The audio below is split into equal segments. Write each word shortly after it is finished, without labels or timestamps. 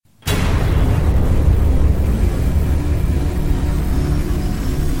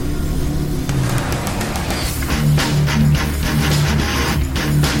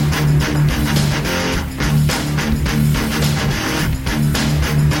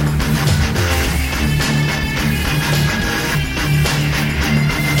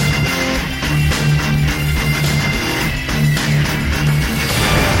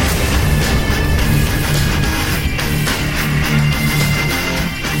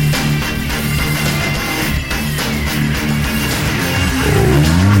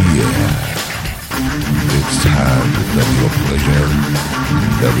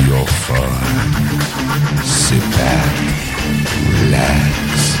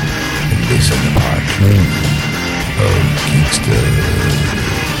place on the pod of Geekster.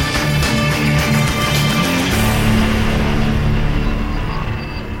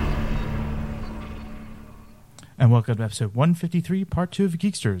 And welcome to episode 153, part 2 of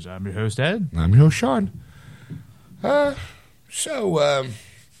Geeksters. I'm your host, Ed. I'm your host, Sean. So,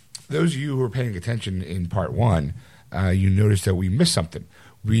 those of you who were paying attention in part 1, you noticed that we missed something.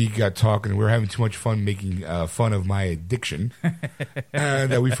 We got talking, and we were having too much fun making fun of my addiction,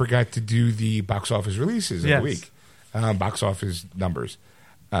 that we forgot to do the box office releases of the week, box office numbers.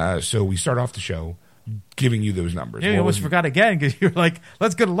 So we start off the show giving you those numbers. Yeah, you almost forgot again because you were like,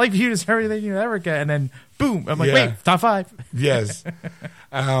 let's go to Life Hughes, everything you ever get. And then, boom, I'm like, wait, top 5. Yes.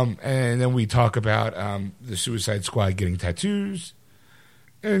 And then we talk about the Suicide Squad getting tattoos.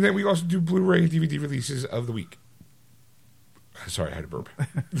 And then we also do Blu-ray and DVD releases of the week. Sorry, I had a burp.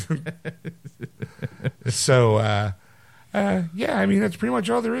 So, yeah, I mean, that's pretty much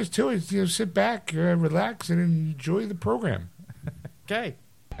all there is to it. You know, sit back, relax, and enjoy the program. Okay.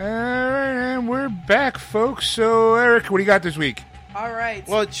 All right, and we're back, folks. So, Eric, what do you got this week? All right.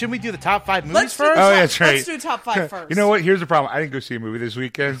 Well, shouldn't we do the top 5 movies first? Oh, that's right. Let's do top 5 first. You know what? Here's the problem. I didn't go see a movie this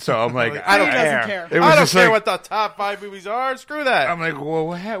weekend, so I'm like, I don't He doesn't care. It was I don't just care like, what the top 5 movies are. Screw that. I'm like, well,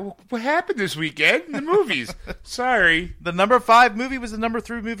 what happened this weekend in the movies? Sorry. The number 5 movie was the number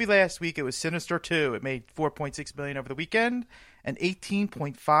 3 movie last week. It was Sinister 2. It made $4.6 million over the weekend and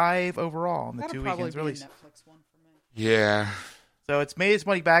 $18.5 overall in the That'll 2 probably weekends be a release. Netflix one for me. Yeah. So it's made its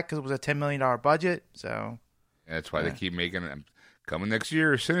money back because it was a $10 million budget. So That's why they keep making it. Coming next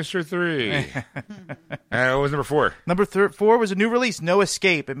year, Sinister 3. What was number 4? number 4 was a new release, No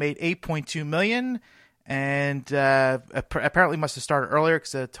Escape. It made $8.2 million, and apparently must have started earlier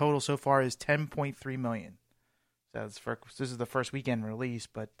because the total so far is $10.3 million. So this is the first weekend release,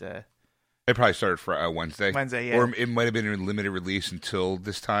 but It probably started for Wednesday. Wednesday, yeah. Or it might have been a limited release until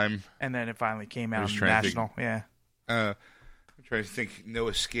this time. and then it finally came out was on trying to national. Yeah, I'm trying to think. No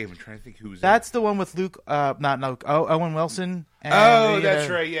Escape. I'm trying to think who's that's the one with Luke, Owen Wilson. And that's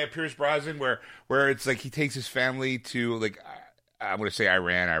right. Yeah, Pierce Brosnan, where it's like he takes his family to like I'm going to say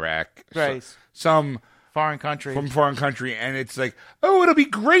Iran, Iraq, Right. some Foreign country. from foreign country, and it's like, oh, it'll be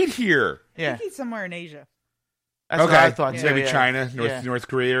great here. I Yeah, think he's somewhere in Asia. that's what I thought. Yeah. too, Maybe yeah. China, Yeah. North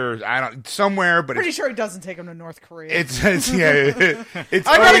Korea, or I don't somewhere, but Pretty sure he doesn't take him to North Korea. it's it's it's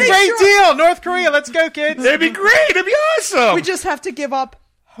I got a always- great deal, North Korea. Let's go, kids. It'd be great. It'd be awesome. we just have to give up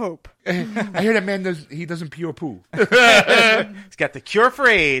hope. I hear that man doesn't pee or poo. He's got the cure for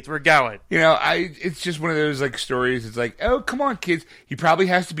AIDS. We're going. You know, it's just one of those like stories. It's like, oh, come on, kids. He probably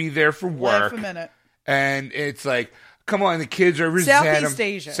has to be there for work. Wait a minute. And it's like, come on, the kids are Southeast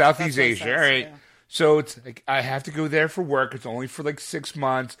Asia. Southeast That's what it Asia, says, all right. yeah. So it's like, I have to go there for work. It's only for like 6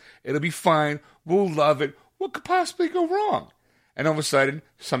 months. It'll be fine. We'll love it. What could possibly go wrong? And all of a sudden,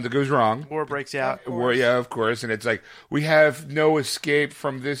 something goes wrong. War breaks out. War, yeah, of course. And it's like, we have no escape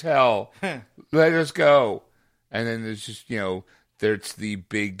from this hell. Let us go. And then there's just, there's the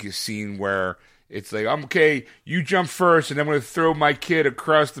big scene where it's like, I'm okay, you jump first, and I'm going to throw my kid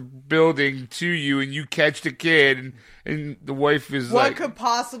across the building to you, and you catch the kid. And the wife is What like, could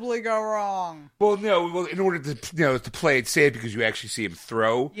possibly go wrong? well, in order to, to play it safe, because you actually see him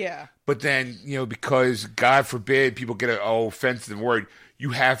throw. Yeah. But then, because God forbid people get offensive and worried, you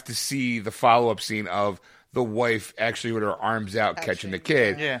have to see the follow-up scene of the wife actually with her arms out catching the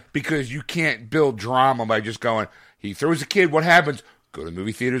kid. Yeah. Because you can't build drama by just going, he throws the kid, what happens? Go to the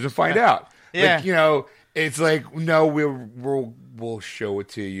movie theaters and find out. Yeah. Like, it's like, no, we'll show it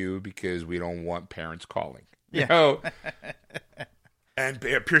to you because we don't want parents calling. You know? And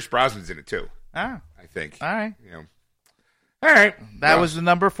Pierce Brosnan's in it too, Oh, I think. all right. All right. That was the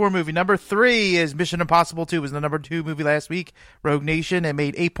number 4 movie. Number 3 is Mission Impossible 2. It was the number 2 movie last week. Rogue Nation. It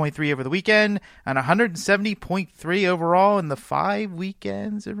made 8.3 over the weekend and 170.3 overall in the 5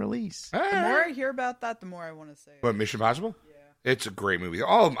 weekends it released. The more I hear about that, the more I want to say it. What, Mission Impossible? Yeah. It's a great movie.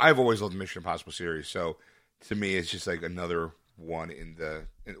 I've always loved the Mission Impossible series, so to me it's just like another one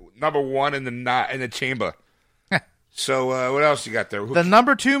number one in the chamber. So what else you got there? The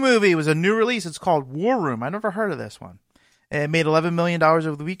number 2 movie was a new release. It's called War Room. I never heard of this one. It made $11 million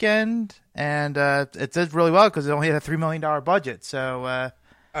over the weekend, and it did really well because it only had a $3 million budget. So,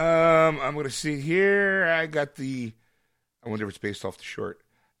 I'm going to see here. I wonder if it's based off the short.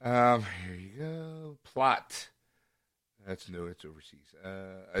 Here you go. Plot. That's new. It's overseas.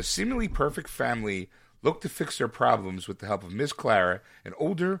 A seemingly perfect family look to fix their problems with the help of Miss Clara, an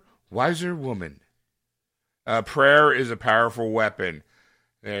older, wiser woman. Prayer is a powerful weapon.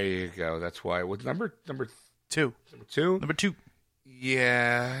 There you go. That's why. What number 2. Number 2? Number 2.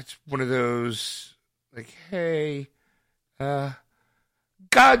 Yeah, it's one of those like, hey,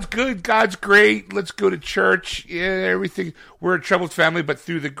 God's good. God's great. Let's go to church. Yeah, everything. We're a troubled family, but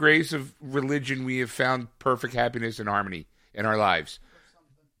through the grace of religion, we have found perfect happiness and harmony in our lives.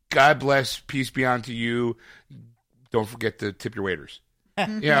 God bless. Peace be unto you. Don't forget to tip your waiters.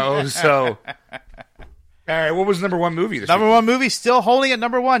 So. All right, what was number one movie this Number week? one movie still holding at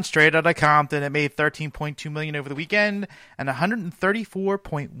number one, Straight Outta Compton. It made $13.2 million over the weekend and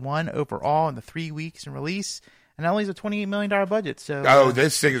 $134.1 overall in the 3 weeks in release. And that only has a $28 million budget. So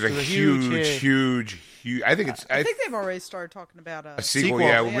This thing is a huge huge. I think I think they've already started talking about a sequel. sequel.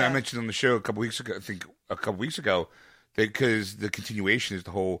 Yeah, Yeah. I mentioned on the show a couple weeks ago, because the continuation is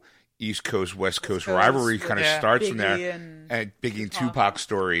the whole East Coast West Coast Coast, rivalry kind of yeah. starts from Biggie there, and Biggie and Tupac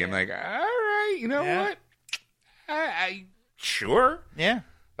story. I'm like, all right, you know Yeah. what? I sure. yeah.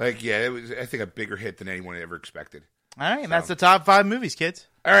 It was, I think, a bigger hit than anyone ever expected. All right, and that's the top 5 movies, kids.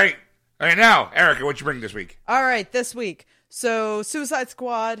 All right, now, Erica, what you bring this week? All right, this week. So Suicide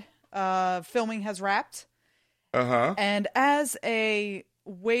Squad filming has wrapped. And as a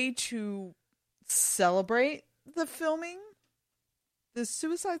way to celebrate the filming, the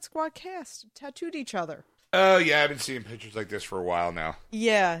Suicide Squad cast tattooed each other. Oh yeah, I've been seeing pictures like this for a while now.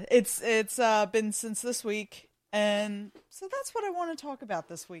 Yeah, it's been since this week. And so that's what I want to talk about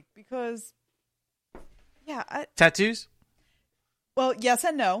this week because, Tattoos? well, yes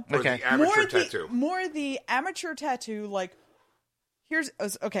and no. Or Okay. the amateur tattoo. More the amateur tattoo, like,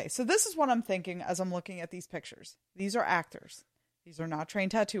 okay, so this is what I'm thinking as I'm looking at these pictures. These are actors. These are not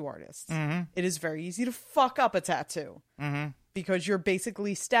trained tattoo artists. Mm-hmm. It is very easy to fuck up a tattoo because you're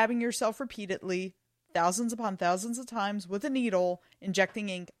basically stabbing yourself repeatedly, thousands upon thousands of times with a needle, injecting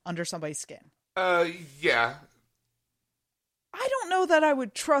ink under somebody's skin. Yeah. I don't know that I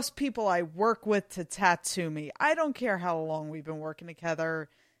would trust people I work with to tattoo me. I don't care how long we've been working together.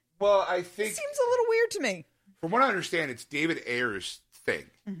 Well, I It think seems a little weird to me. from what I understand, it's David Ayer's thing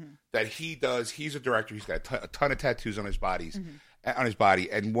that he does. He's a director. He's got a ton of tattoos on his body,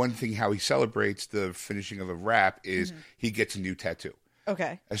 and one thing how he celebrates the finishing of a wrap is he gets a new tattoo.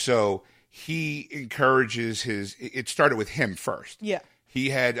 Okay. So he encourages his. It started with him first. Yeah. He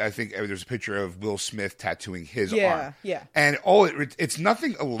had, I think, there's a picture of Will Smith tattooing his Yeah, arm. yeah. And it's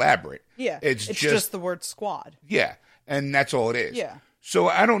nothing elaborate. Yeah. It's just the word squad. yeah, and that's all it is. Yeah. So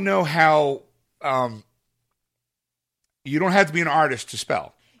I don't know how. You don't have to be an artist to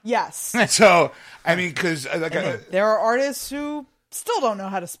spell. Yes. So I mean, because There are artists who still don't know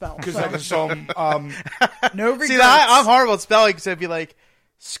how to spell. because So, like so no regrets. See, I'm horrible at spelling, so I'd be like,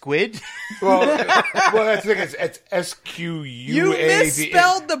 squid? well that's the thing. It's SQUAD. You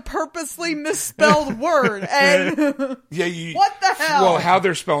misspelled the purposely misspelled word, and Yeah, you. What the hell? Well, how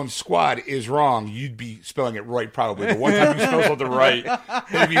they're spelling squad is wrong. You'd be spelling it right, probably. The one time you spell something right,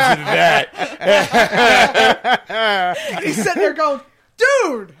 maybe you did that. he's sitting there going,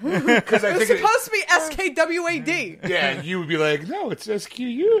 "Dude, Because I it's think supposed to be SKWAD." yeah, and you would be like, no, it's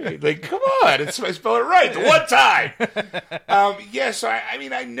SQUAD. Like, come on, I spell it right the one time. So I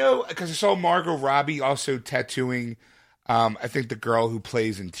mean, I know because I saw Margot Robbie also tattooing. I think the girl who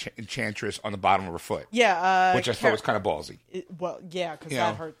plays Enchantress on the bottom of her foot. Yeah, Which I thought was kind of ballsy. because You that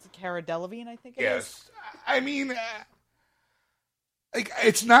know. hurts. Cara Delevingne, I think it is. Yes. I mean, like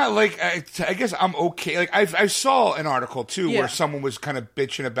it's not like I guess I'm okay. Like I saw an article too Yeah. where someone was kind of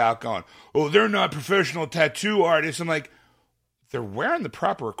bitching about going, "Oh, they're not professional tattoo artists." I'm like, they're wearing the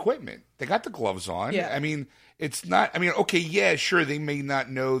proper equipment. They got the gloves on. Yeah. I mean, it's not. I mean, okay, yeah, sure, they may not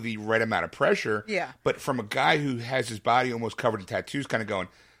know the right amount of pressure. Yeah. But from a guy who has his body almost covered in tattoos, kind of going,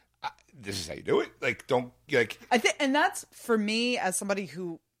 "This is how you do it." Like, don't like. I think, and that's for me as somebody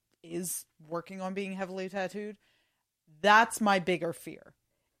who is working on being heavily tattooed. That's my bigger fear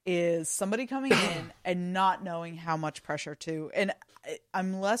is somebody coming in and not knowing how much pressure to. And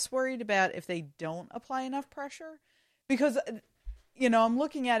I'm less worried about if they don't apply enough pressure because, I'm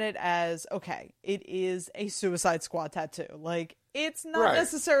looking at it as, okay, it is a Suicide Squad tattoo. Like, it's not Right.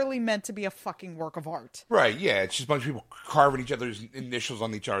 necessarily meant to be a fucking work of art. Right? Yeah, it's just a bunch of people carving each other's initials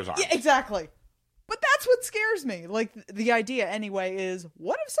on each other's arms. Yeah, exactly. But that's what scares me. Like, the idea, anyway, is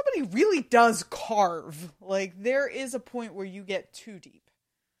what if somebody really does carve? Like, there is a point where you get too deep.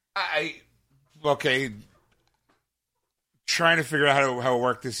 Okay, trying to figure out how to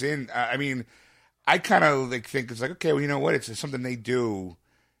work this in. I mean, I kind of like think it's like, okay, well, you know what? It's something they do.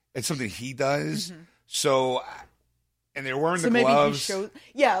 It's something he does. So, and they're wearing So the maybe gloves. he shows.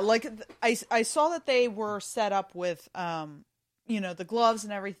 Yeah, like, I saw that they were set up with, the gloves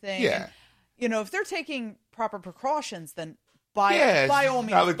and everything. Yeah. And, if they're taking proper precautions, then by all it's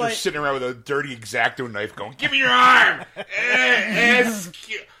means. not like they're but sitting around with a dirty X-Acto knife going, "Give me your arm."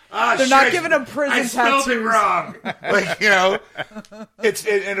 They're not giving him prison I spelled it tattoos. wrong. Like, you know,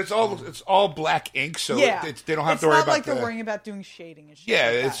 it's all black ink, so Yeah, they don't have it's to worry not about like the, they're worrying about doing shading and shit. Yeah,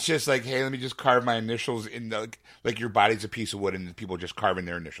 like it's that. just like, hey, let me just carve my initials in the like your body's a piece of wood, and people just carving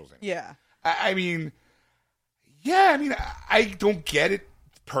their initials in. Yeah. I mean, yeah, I mean, I don't get it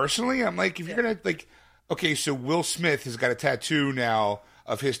personally. I'm like, if you're gonna like, okay, so Will Smith has got a tattoo now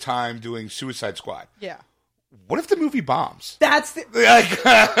of his time doing Suicide Squad. Yeah. What if the movie bombs? That's the Like,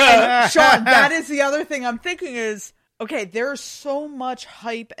 and Sean, that is the other thing I'm thinking is, okay, there's so much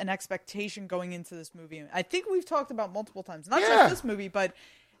hype and expectation going into this movie. I think we've talked about multiple times, not Yeah. just this movie, but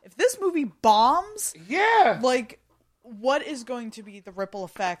if this movie bombs, yeah, like, what is going to be the ripple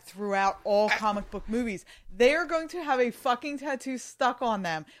effect throughout all comic book movies? They are going to have a fucking tattoo stuck on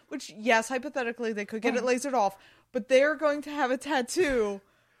them, which, yes, hypothetically, they could get it lasered off, but they are going to have a tattoo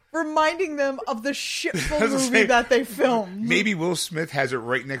reminding them of the shitful was movie saying, that they filmed. maybe Will Smith has it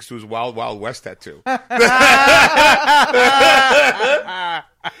right next to his Wild Wild West tattoo. I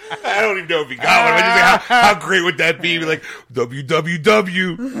don't even know if he got one. I just like, how great would that be? Like,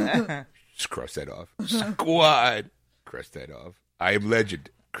 WWW. Just cross that off. Squad. Cross that off. I Am Legend.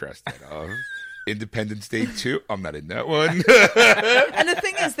 Cross that off. Independence Day 2. I'm not in that one. And the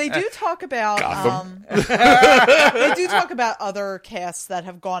thing is, they do talk about Gotham. they do talk about other casts that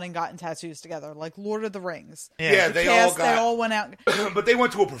have gone and gotten tattoos together, like Lord of the Rings. Yeah, The they cast, all got. they all went out. But they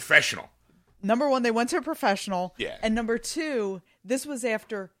went to a professional. Number one, they went to a professional. Yeah. And number two, this was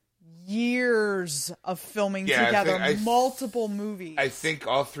after years of filming Yeah, together, multiple movies. I think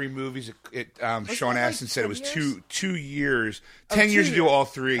all three movies. Sean it like Astin said it 10 was years? 2 years, Oh, 10 years 2 to do years. all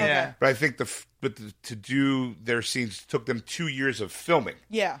three. Okay. Yeah. But I think to do their scenes took them 2 years of filming.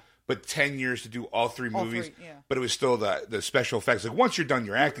 Yeah. But 10 years to do all three All movies. three, yeah. But it was still the special effects. Like once you're done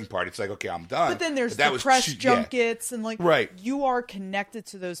your acting part, it's like, okay, I'm done. But then there's that the was press two- junkets and like Right. you are connected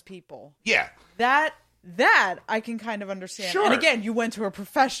to those people. Yeah. That I can kind of understand. Sure. And again, you went to a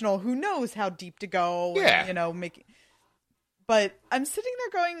professional who knows how deep to go. Yeah. And, make. But I'm sitting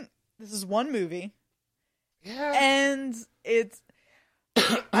there going, this is one movie, Yeah. and it's.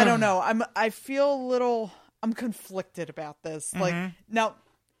 I don't know. I feel a little. I'm conflicted about this. Like now,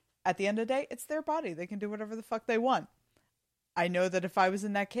 at the end of the day, it's their body. They can do whatever the fuck they want. I know that if I was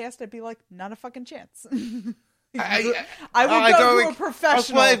in that cast, I'd be like, not a fucking chance. I would go to a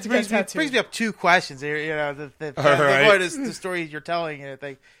professional Well, to it get brings tattooed. me up two questions here. You know, the right. one is the story you're telling. And I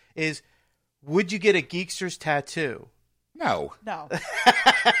think is, would you get a Geekster's tattoo? No. No.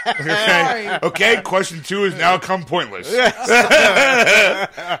 Okay. Sorry. Okay. Question 2 is now come pointless. Because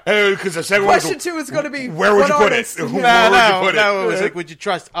the second Question one. 2 is going to be Where would what you put artist? it? No, Where would you put No, it? it was like, would you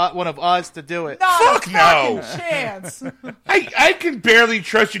trust one of us to do it? not Fuck a no. fucking chance. I can barely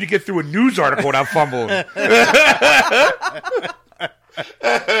trust you to get through a news article without fumbling.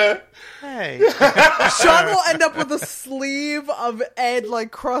 Hey, Sean will end up with a sleeve of Ed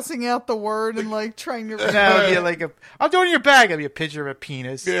like crossing out the word and like trying to. that would be like I'll do it in your bag. That'd be a picture of a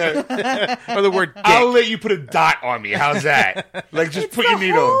penis Yeah. or the word dick. I'll let you put a dot on me. How's that? Like, just put your the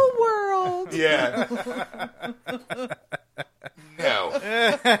needle. whole world. Yeah. No.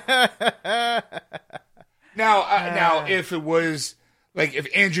 Now, if it was like if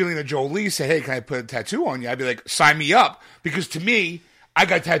Angelina Jolie said, "Hey, can I put a tattoo on you?" I'd be like, "Sign me up," because to me, I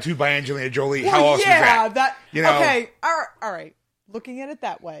got tattooed by Angelina Jolie. How Well, awesome yeah, is that? You know? Okay, all right. Looking at it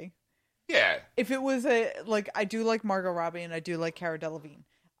that way, Yeah. if it was I do like Margot Robbie and I do like Cara Delevingne.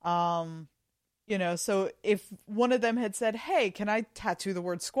 So if one of them had said, "Hey, can I tattoo the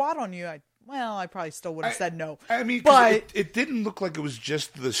word squad on you?" I probably still would have said no. I mean, 'cause but it didn't look like it was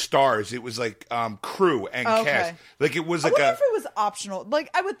just the stars. It was like crew and Okay. cast. Like it was I like wonder if it was optional. Like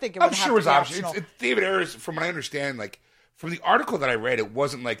I would think it would I'm have sure it was to be optional. optional. It's David Ayers, from what I understand, like from the article that I read, it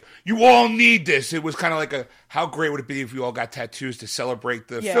wasn't like you all need this. It was kind of like how great would it be if you all got tattoos to celebrate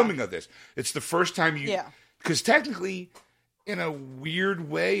the Yeah. filming of this? It's the first time you, Yeah. because technically, in a weird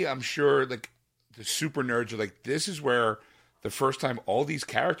way, I'm sure like the super nerds are like, this is where the first time all these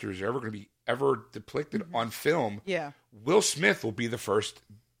characters are ever going to be ever depicted on film. Yeah. Will Smith will be the first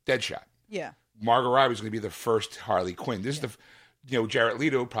Deadshot. Yeah. Margot Robbie's going to be the first Harley Quinn. This is Jared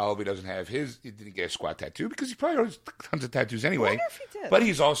Leto probably doesn't have he didn't get a squad tattoo because he probably has tons of tattoos anyway. wonder if he did. But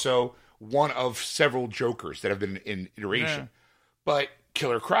he's also one of several Jokers that have been in iteration. Yeah. But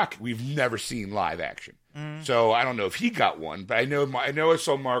Killer Croc, we've never seen live action. So I don't know if he got one, but I know I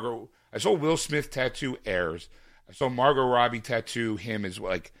saw Will Smith tattoo Ayers. I saw Margot Robbie tattoo him as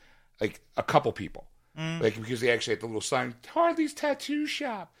like a couple people. Like because they actually had the little sign, Harley's Tattoo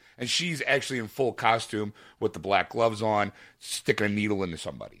Shop. And she's actually in full costume with the black gloves on, sticking a needle into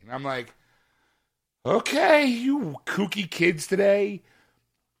somebody. And I'm like, okay, you kooky kids today.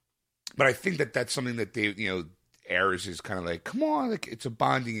 But I think that that's something that they, Ayers is kind of like, come on, like it's a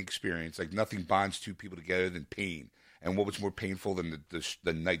bonding experience. Like nothing bonds two people together than pain. And what was more painful than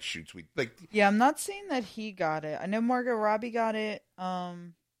the night shoots? Yeah, I'm not saying that he got it. I know Margot Robbie got it.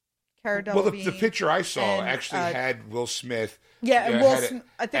 Cara Delevingne. Well, the picture I saw actually had Will Smith. Yeah,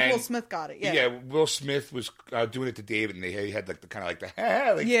 I think Will Smith got it. Yeah, Will Smith was doing it to David, and they had like the kind of like the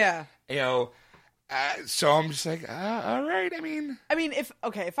yeah. So I'm just like, all right. I mean, if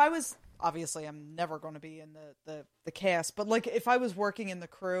I was, obviously I'm never going to be in the cast, but like if I was working in the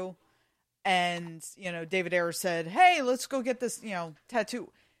crew, and David Ayers said, "Hey, let's go get this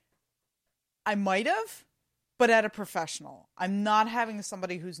tattoo," I might have. But at a professional. I'm not having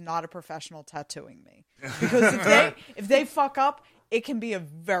somebody who's not a professional tattooing me. Because if they fuck up, it can be a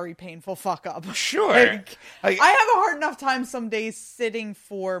very painful fuck up. Sure. I have a hard enough time some days sitting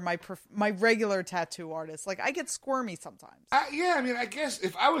for my regular tattoo artist. Like, I get squirmy sometimes. I guess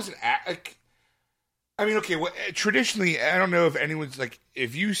if I was traditionally, I don't know if anyone's like,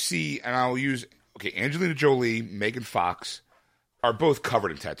 if you see, and I'll use, Angelina Jolie, Megan Fox, are both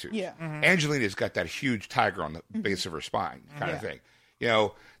covered in tattoos. Yeah. Mm-hmm. Angelina's got that huge tiger on the base of her spine kind of thing.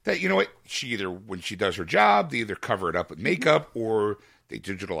 She either, when she does her job, they either cover it up with makeup or they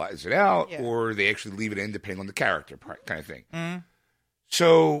digitalize it out or they actually leave it in depending on the character kind of thing. Mm-hmm.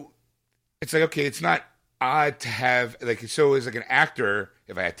 So it's like, okay, it's not odd to have, so as like an actor,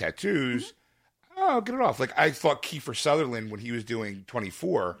 if I had tattoos, I'll get it off. Like I thought Kiefer Sutherland, when he was doing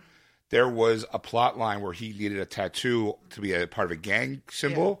 24, there was a plot line where he needed a tattoo to be a part of a gang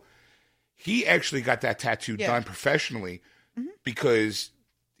symbol. Yeah. He actually got that tattoo done professionally because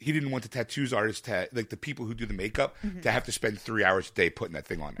he didn't want the tattoos artist like the people who do the makeup to have to spend 3 hours a day putting that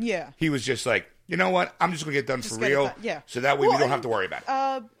thing on there. Yeah. He was just like, you know what? I'm just going to get done for real. So that way we don't have to worry about it.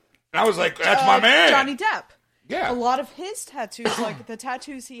 And I was like, that's my man. Johnny Depp. Yeah. A lot of his tattoos, like the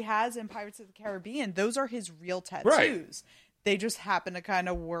tattoos he has in Pirates of the Caribbean, those are his real tattoos. Right. They just happen to kind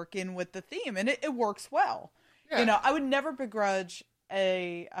of work in with the theme, and it works well. Yeah. I would never begrudge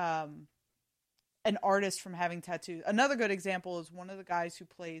an artist from having tattoos. Another good example is one of the guys who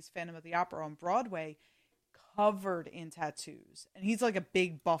plays Phantom of the Opera on Broadway, covered in tattoos, and he's like a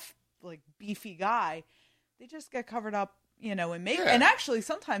big buff, like beefy guy. They just get covered up, in makeup. And actually,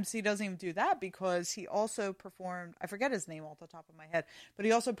 sometimes he doesn't even do that because he also performed. I forget his name off the top of my head, but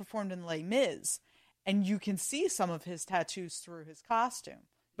he also performed in Les Mis. And you can see some of his tattoos through his costume.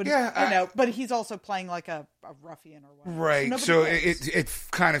 But, but he's also playing like a ruffian or whatever. Right. So it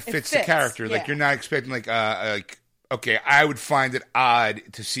kind of fits the character. Like you're not expecting okay, I would find it odd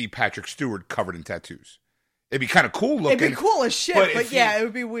to see Patrick Stewart covered in tattoos. It'd be kind of cool looking. It'd be cool as shit, but it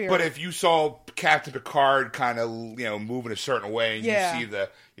would be weird. But if you saw Captain Picard kind of, moving a certain way and you see the,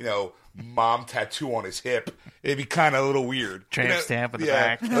 mom tattoo on his hip, it'd be kind of a little weird. Tramp stamp in the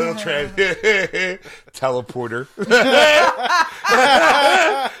back. A little tramp. Teleporter.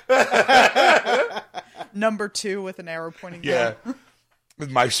 Number 2 with an arrow pointing down.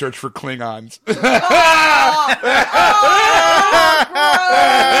 With my search for Klingons.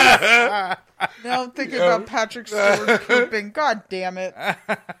 Now I'm thinking about Patrick Stewart pooping. God damn it.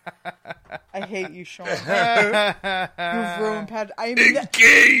 I hate you, Sean. You've ruined Patrick.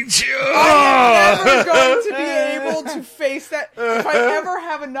 Engage you! I am never going to be able to face that. If I ever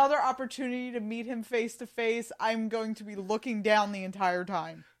have another opportunity to meet him face to face, I'm going to be looking down the entire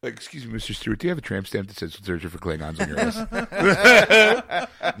time. Like, excuse me, Mr. Stewart, do you have a tramp stamp that says searching for Klingons on your ass?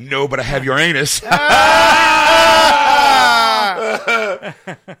 No, but I have your anus.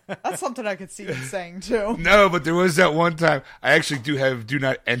 That's something I could see you saying, too. No, but there was that one time. I actually do have do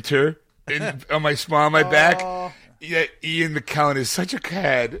not enter on my back. Yeah, Ian McKellen is such a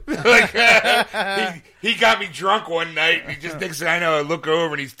cad. He got me drunk one night. And he just next thing I know, I look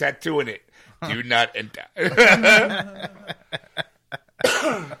over and he's tattooing it. Do not enter.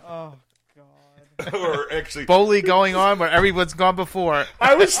 Oh God! Or actually, Foley going on where everyone's gone before.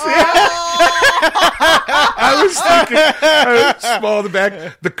 I was thinking, small in the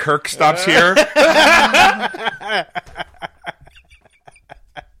back. The Kirk stops here.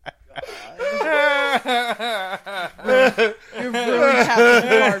 You've ruined Captain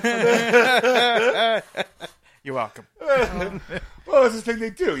Picard for me. You're welcome. Well, it's the thing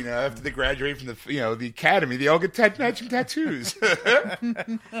they do, after they graduate from the, the academy, they all get matching tattoos. But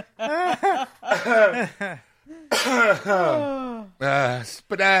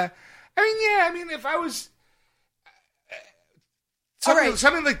if I was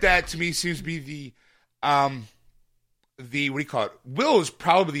something like that, to me seems to be the what do you call it? Will is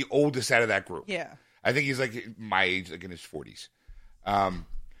probably the oldest out of that group. Yeah, I think he's like my age, like in his 40s.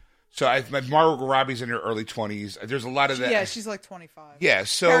 So Margot Robbie's in her early 20s. There's a lot of that. Yeah, she's like 25. Yeah,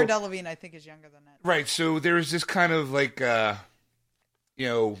 so Cara Delevingne, I think, is younger than that. right. So there's this kind of like, hey,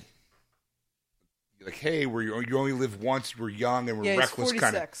 you only live once. We're young and we're Yeah, he's reckless.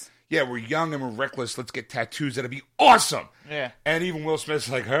 46. Yeah, we're young and we're reckless. Let's get tattoos. That'd be awesome. Yeah. And even Will Smith's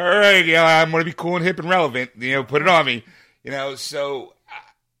like, all right, I'm going to be cool and hip and relevant. Put it on me. So,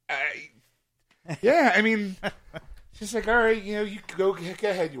 I mean, just like, all right, you go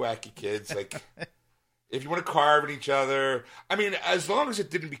ahead, you wacky kids. Like, if you want to carve at each other. I mean, as long as it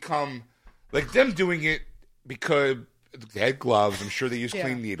didn't become, like, them doing it because they had gloves. I'm sure they used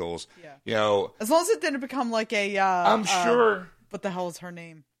clean needles. Yeah. As long as it didn't become like a... I'm sure... What the hell is her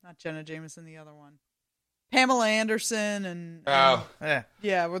name? Not Jenna Jameson, the other one. Pamela Anderson and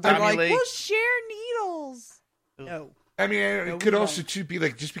yeah, where they're like, we'll share needles. No. I mean, it could also too be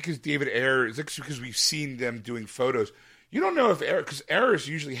like, just because David Ayer, it's like because we've seen them doing photos. You don't know if Ayer, because Ayer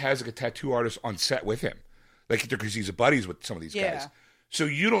usually has like a tattoo artist on set with him, like because he's buddies with some of these guys. So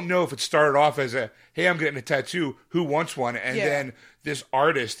you don't know if it started off as hey, I'm getting a tattoo. Who wants one? And then this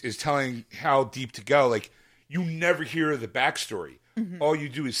artist is telling how deep to go. Like, you never hear the backstory. Mm-hmm. All you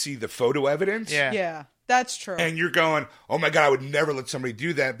do is see the photo evidence. Yeah, that's true. And you're going, oh my God, I would never let somebody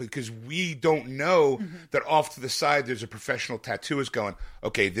do that, because we don't know that off to the side there's a professional tattooist going,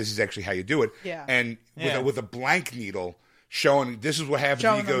 okay, this is actually how you do it. Yeah. And with a blank needle showing this is what happens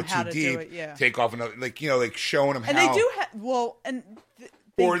when you go too deep. Take off another, like showing them and how. they do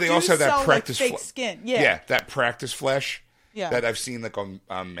or they also have that practice fake skin. That practice flesh. Yeah. That I've seen like on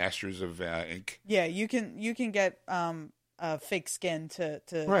Masters of Ink. Yeah, you can get fake skin to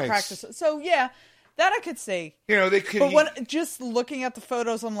practice. So that I could see. They could. But when just looking at the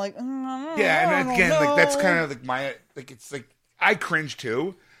photos, I'm like, and again, like that's kind of like my it's like I cringe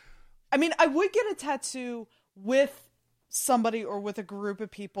too. I mean, I would get a tattoo with somebody or with a group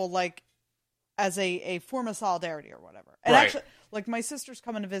of people, like as a form of solidarity or whatever. And actually, like my sister's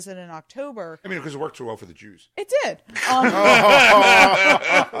coming to visit in October. I mean, because it worked so well for the Jews. It did.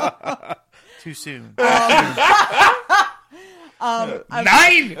 Too soon.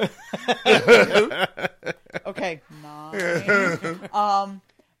 9. Okay, 9.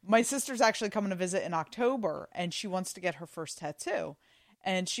 My sister's actually coming to visit in October, and she wants to get her first tattoo.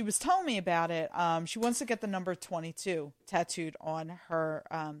 And she was telling me about it. She wants to get the number 22 tattooed on her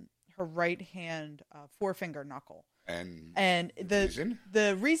her right hand forefinger knuckle. And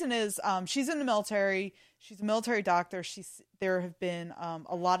the reason is she's in the military. She's a military doctor. There have been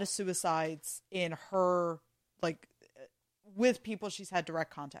a lot of suicides in her, like, with people she's had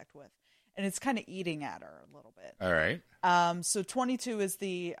direct contact with, and it's kind of eating at her a little bit. All right. So 22 is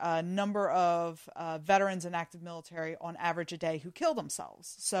the number of veterans and active military on average a day who kill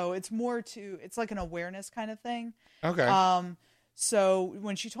themselves. So it's it's like an awareness kind of thing. Okay. So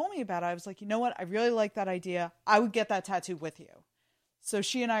when she told me about it, I was like, you know what? I really like that idea. I would get that tattoo with you. So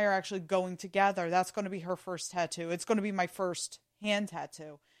she and I are actually going together. That's going to be her first tattoo. It's going to be my first hand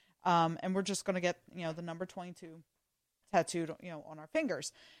tattoo. And we're just going to get, the number 22 tattooed, on our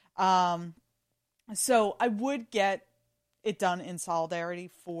fingers. So I would get it done in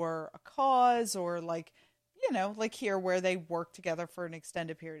solidarity for a cause, or like here where they work together for an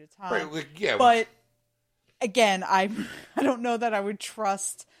extended period of time. Right, yeah. But again, I don't know that I would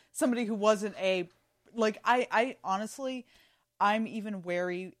trust somebody who wasn't I honestly, I'm even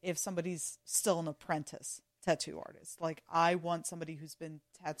wary if somebody's still an apprentice tattoo artist. Like, I want somebody who's been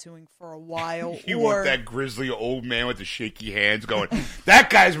tattooing for a while. You want that grizzly old man with the shaky hands going,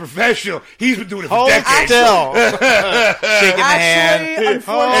 that guy's professional. He's been doing it for decades. Still. Shaking the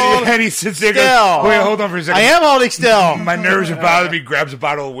hand. And he sits there and goes, wait, hold on for a second. I am holding still. My nerves are bothering me. Grabs a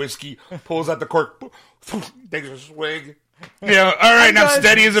bottle of whiskey, pulls out the cork, takes a swig. All right, now I'm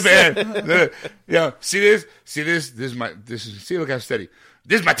steady as a man. See this? See, look how steady.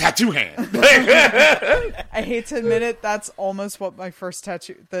 This is my tattoo hand. I hate to admit it, that's almost what my first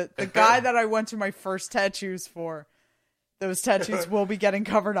tattoo... The guy that I went to my first tattoos for, those tattoos will be getting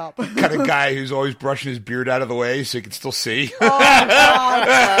covered up. Kind of guy who's always brushing his beard out of the way so he can still see. Oh,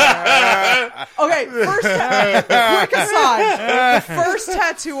 God. Okay, quick aside. The first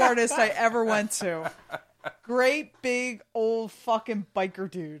tattoo artist I ever went to, great big old fucking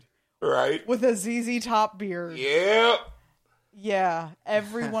biker dude. Right. With a ZZ Top beard. Yeah. Yeah,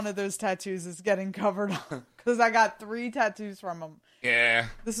 every one of those tattoos is getting covered up because I got 3 tattoos from him. Yeah.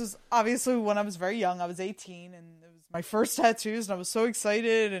 This was obviously when I was very young. I was 18, and it was my first tattoos, and I was so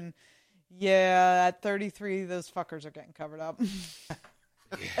excited. And at 33, those fuckers are getting covered up.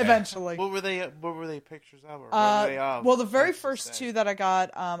 Eventually. What were they pictures of? Or were they of? Well, the very first 2 that I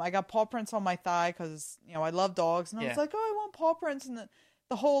got paw prints on my thigh because I love dogs, and I was like, oh, I want paw prints, and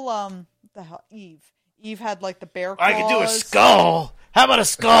the whole the hell Eve had like the bear claws. I could do a skull. How about a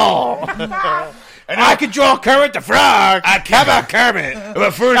skull? And I could draw Kermit the Frog. How about Kermit?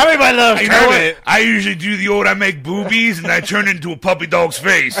 But first, Everybody loves you know what? Kermit. I usually do the old, I make boobies and I turn it into a puppy dog's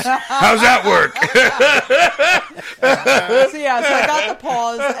face. How's that work? So yeah, so I got the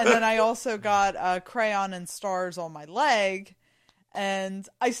paws, and then I also got crayon and stars on my leg. And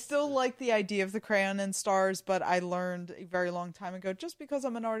I still like the idea of the crayon and stars, but I learned a very long time ago, just because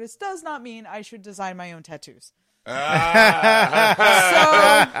I'm an artist does not mean I should design my own tattoos. So, yeah,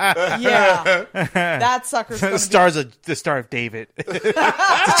 that sucker's going to be... The Star of David.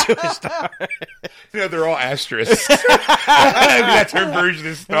 The Jewish star. They're all asterisks. That's her version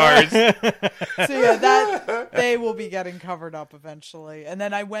of stars. So yeah, that they will be getting covered up eventually. And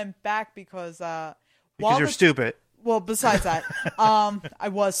then I went back because You're stupid. Well, besides that, I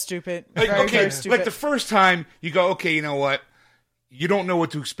was stupid. Very stupid. Like the first time you go, okay, you know what? You don't know what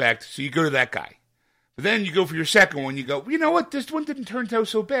to expect, so you go to that guy. But then you go for your second one, you go, you know what? This one didn't turn out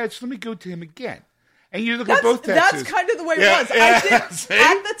so bad, so let me go to him again. And you look at both tattoos. That's kind of the way it was. I did,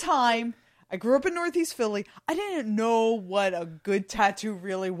 at the time, I grew up in Northeast Philly. I didn't know what a good tattoo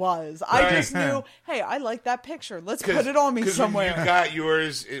really was. I just knew, hey, I like that picture. Let's put it on me somewhere. When you got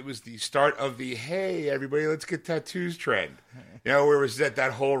yours, it was the start of the, hey, everybody, let's get tattoos trend. Where it was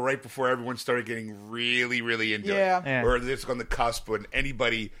that whole right before everyone started getting really, really into it. Or it's on the cusp when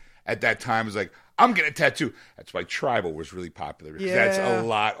anybody at that time was like, I'm getting a tattoo. That's why tribal was really popular. Because that's a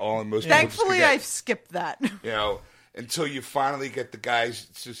lot all in most people. Thankfully, I've skipped that. Until you finally get the guys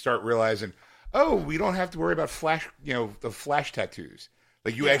to start realizing, oh, we don't have to worry about the flash tattoos.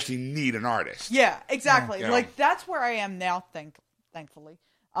 Like, you actually need an artist. Yeah, exactly. Like, that's where I am now, thankfully.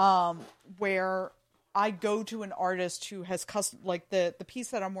 Where I go to an artist who has custom, like the piece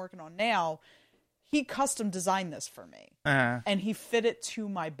that I'm working on now, he custom designed this for me. And he fit it to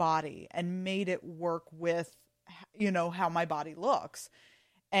my body and made it work with, how my body looks.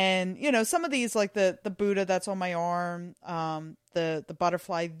 And, some of these, like the Buddha that's on my arm, the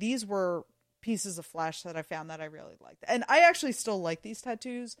butterfly, these were pieces of flash that I found that I really liked. And I actually still like these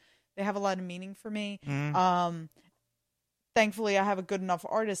tattoos. They have a lot of meaning for me. Thankfully, I have a good enough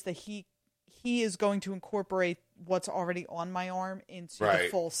artist that he is going to incorporate what's already on my arm into the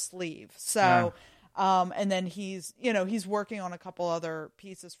full sleeve. So, and then he's working on a couple other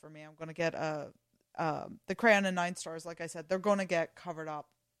pieces for me. I'm going to get the crayon and 9 stars. Like I said, they're going to get covered up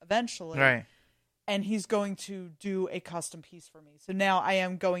eventually. Right. And he's going to do a custom piece for me. So now I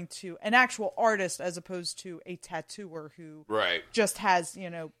am going to an actual artist as opposed to a tattooer who just has,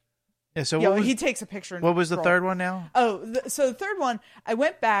 Yeah, so he takes a picture. What was the third one now? So the third one, I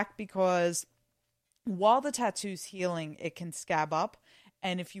went back because while the tattoo's healing, it can scab up.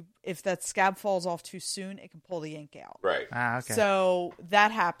 And if that scab falls off too soon, it can pull the ink out. Right. Okay. So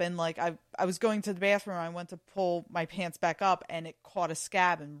that happened. Like I was going to the bathroom. I went to pull my pants back up, and it caught a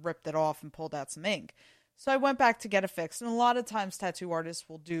scab and ripped it off and pulled out some ink. So I went back to get it fixed. And a lot of times, tattoo artists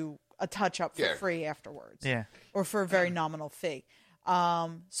will do a touch up for free afterwards. Yeah. Or for a very nominal fee.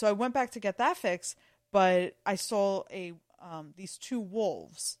 So I went back to get that fixed, but I saw these 2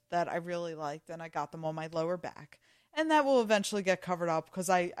 wolves that I really liked, and I got them on my lower back. And that will eventually get covered up because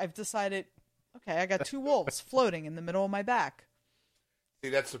I've decided, okay, I got 2 wolves floating in the middle of my back. See,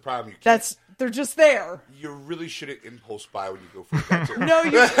 that's the problem. They're just there. You really shouldn't impulse buy when you go for a tattoo. No,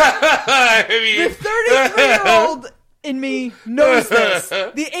 the 33-year-old in me knows this.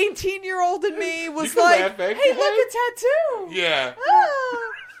 The 18-year-old in me was like, hey, look, a tattoo. Yeah.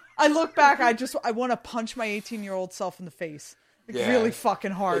 I look back, I want to punch my 18-year-old self in the face. Really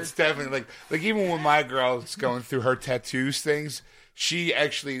fucking hard. It's definitely like even when my girl's going through her tattoos things, she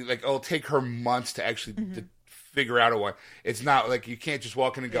actually it'll take her months to actually to figure out a one. It's not like you can't just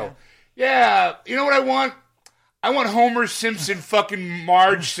walk in and go, yeah, you know what I want? I want Homer Simpson fucking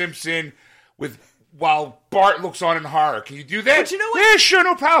Marge Simpson while Bart looks on in horror. Can you do that? But you know what? Yeah, sure,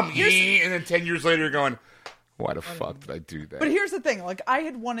 no problem. And then 10 years later you're going, why the fuck did I do that? But here's the thing, like I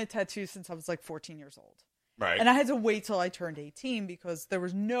had wanted tattoos since I was like 14 years old. Right. And I had to wait till I turned 18 because there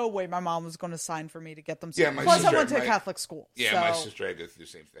was no way my mom was going to sign for me to get them. Yeah, Plus, I went to a Catholic school. Yeah, my sister had to go through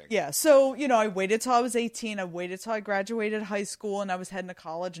the same thing. Yeah, so, I waited till I was 18. I waited till I graduated high school and I was heading to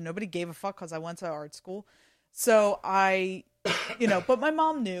college and nobody gave a fuck because I went to art school. So but my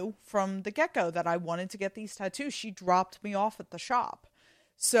mom knew from the get-go that I wanted to get these tattoos. She dropped me off at the shop.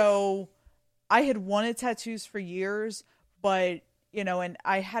 So I had wanted tattoos for years, but, and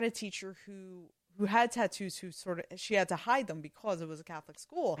I had a teacher who had tattoos who she had to hide them because it was a Catholic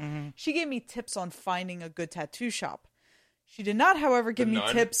school. She gave me tips on finding a good tattoo shop. She did not, however, give me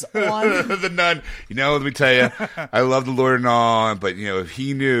nun. tips on. The nun. Let me tell you, I love the Lord and all, but if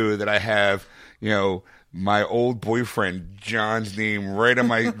he knew that I have, my old boyfriend John's name right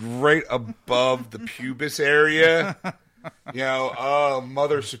above the pubis area.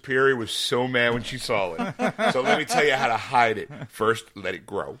 Mother Superior was so mad when she saw it. So let me tell you how to hide it. First, let it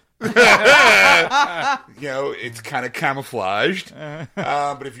grow. It's kind of camouflaged.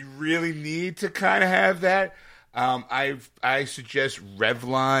 But if you really need to kind of have that, I suggest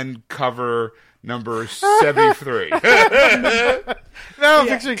Revlon cover number 73. No,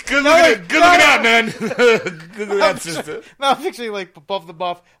 Yeah. picturing Good looking out, man. Good looking out, sister. No, I'm picturing like above the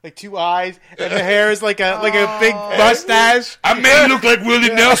buff, like 2 eyes, and the hair is like a big mustache. I made you look like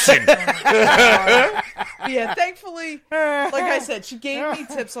Willie Nelson. Yeah, thankfully, like I said, she gave me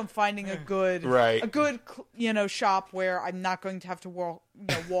tips on finding a good, Right. shop where I'm not going to have to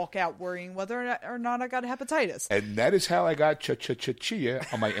walk out worrying whether or not I got hepatitis. And that is how I got chia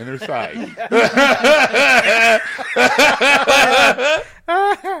on my inner thigh.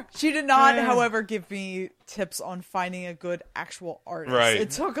 She did not, however, give me tips on finding a good actual artist. Right.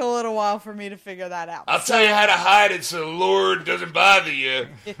 It took a little while for me to figure that out. I'll tell you how to hide it so the Lord doesn't bother you.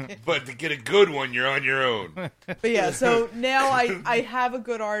 But to get a good one, you're on your own. But yeah, so now I have a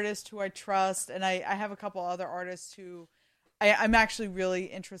good artist who I trust, and I have a couple other artists who I'm actually really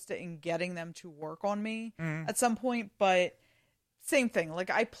interested in getting them to work on me at some point. But same thing, like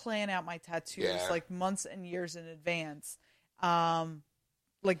I plan out my tattoos like months and years in advance.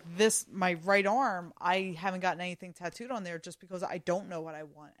 Like my right arm, I haven't gotten anything tattooed on there just because I don't know what I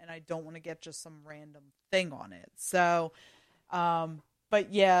want, and I don't want to get just some random thing on it. So,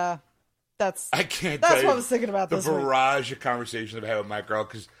 but yeah, that's what I was thinking about this the week. barrage of conversations I've had with my girl,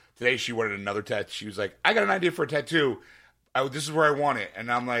 because today she wanted another tattoo. She was like, I got an idea for a tattoo. This is where I want it.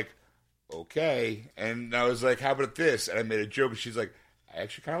 And I'm like, okay. And I was like, how about this? And I made a joke, and she's like, I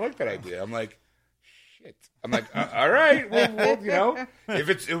actually kind of like that idea. I'm like, shit. I'm like, all right. Well, if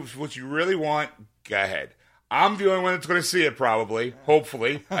it's what you really want, go ahead. I'm the only one that's going to see it, probably.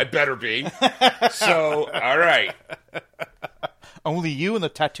 Hopefully. I better be. So, all right. Only you and the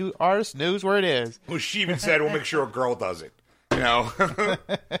tattoo artist knows where it is. Well, she even said, we'll make sure a girl does it.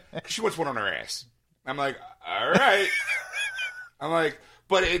 She wants one on her ass. I'm like, all right. I'm like,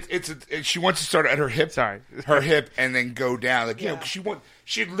 but she wants to start at her hip. Sorry. Her hip, and then go down. Like, 'cause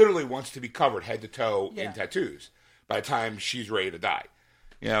she literally wants to be covered head to toe in tattoos by the time she's ready to die.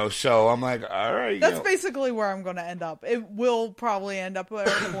 So I'm like, all right. That's basically where I'm going to end up. It will probably end up at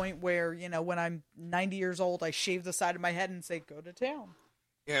a point where, when I'm 90 years old, I shave the side of my head and say, go to town.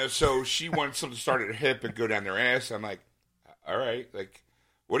 So she wants them to start at her hip and go down their ass. I'm like, all right. Like,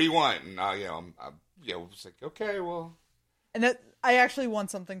 what do you want? And, I'm it's like, okay, well. And that I actually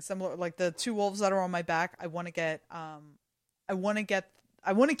want something similar, like the 2 wolves that are on my back. I want to get, I want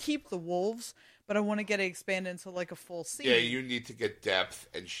to keep the wolves, but I want to get it expanded into like a full scene. Yeah, you need to get depth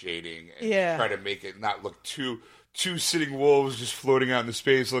and shading and try to make it not look two sitting wolves just floating out into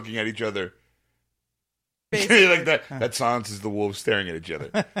space looking at each other. Like that silence is the wolves staring at each other.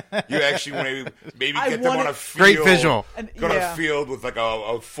 You actually want to maybe get them on a field. Great visual. On a field with like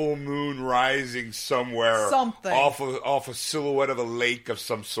a full moon rising somewhere. Something. Off a silhouette of a lake of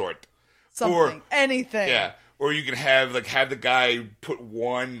some sort. Something. Anything. Yeah. Or you can have the guy put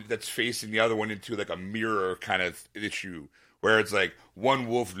one that's facing the other one into like a mirror kind of issue, where it's like one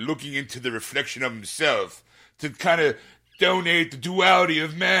wolf looking into the reflection of himself to kind of donate the duality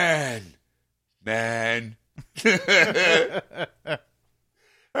of man. I'm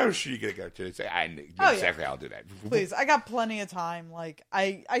sure you get a guy to say, I know exactly how I'll do that. Please, I got plenty of time. Like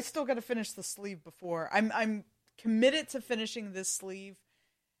I still got to finish the sleeve before. I'm committed to finishing this sleeve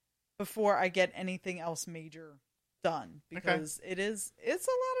before I get anything else major done, because it's a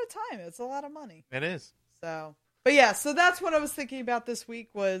lot of time. It's a lot of money. It is. So, but yeah, so that's what I was thinking about this week,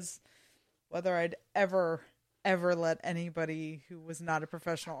 was whether I'd ever let anybody who was not a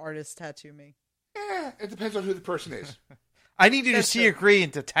professional artist tattoo me. Yeah, it depends on who the person is. I need you to see agree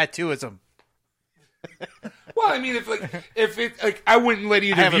into tattooism. Well, I mean, if it I wouldn't let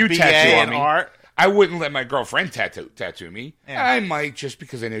either of you BA tattoo on in me. art. I wouldn't let my girlfriend tattoo me. Yeah. I might, just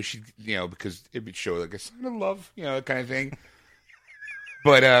because I know she, because it would show like a sign of love, that kind of thing.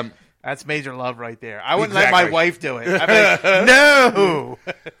 But that's major love right there. I wouldn't let my Exactly. wife do it. I'd be like, no.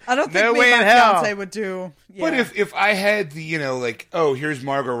 I don't think No me way and in my hell. fiance would do. Yeah. But if I had the, here's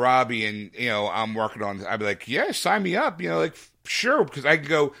Margot Robbie and, I'm working on, I'd be like, yeah, sign me up, sure, because I can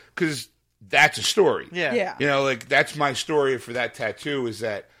go, because that's a story. Yeah. Yeah. That's my story for that tattoo, is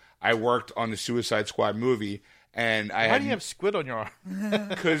that I worked on the Suicide Squad movie, and Why do you have squid on your arm?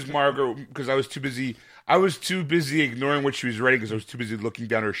 because I was too busy. I was too busy ignoring what she was writing because I was too busy looking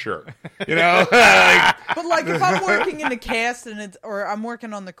down her shirt. You know? Like, But like, if I'm working in the cast or I'm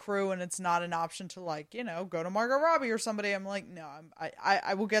working on the crew and it's not an option to like, go to Margot Robbie or somebody, I'm like, no,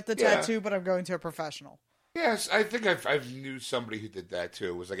 I will get the tattoo, but I'm going to a professional. yes, I think I've knew somebody who did that too.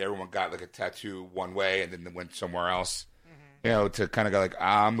 It was like everyone got like a tattoo one way and then they went somewhere else. To kind of go like,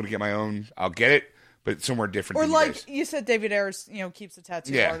 I'm going to get my own. I'll get it, but somewhere different. Or than like you you said, David Ayers, keeps a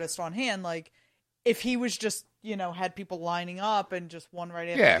tattoo artist on hand. Like, if he was just, had people lining up and just one right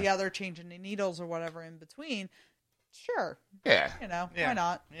after the other, changing the needles or whatever in between, sure. Yeah. Why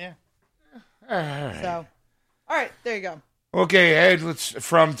not? Yeah. All right. So, all right, there you go. Okay, Ed, let's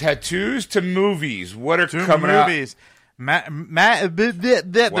from tattoos to movies. What are coming movies. Drink,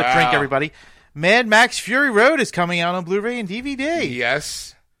 everybody. Mad Max Fury Road is coming out on Blu-ray and DVD. out?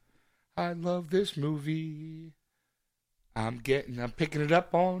 Yes. I love this movie. I'm picking it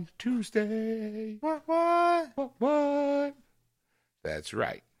up on Tuesday. What? That's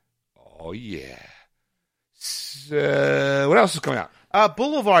right. Oh, yeah. So, what else is coming out?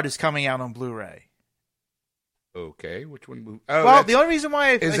 Boulevard is coming out on Blu-ray. Okay, which one? Oh, Well, the only reason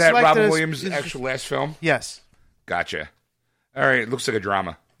why is I that selected Robin this Williams' is- actual last film? Yes. Gotcha. All right, it looks like a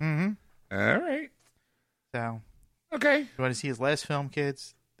drama. Mm-hmm. All right. So, Okay. you want to see his last film,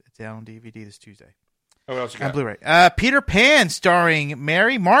 kids? It's out on DVD this Tuesday. Oh, what else you On got? Blu-ray. Peter Pan, starring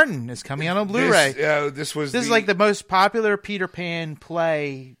Mary Martin, is coming out on Blu-ray. This was This is like the most popular Peter Pan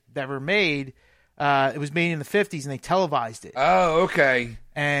play ever made. It was made in the 50s, and they televised it. Oh, okay.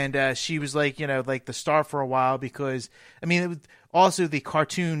 And she was like, like the star for a while because, it was also the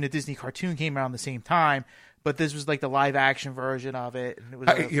Disney cartoon came out at the same time, but this was like the live action version of it. And it was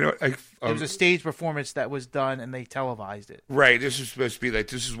it was a stage performance that was done, and they televised it. Right. This is supposed to be like,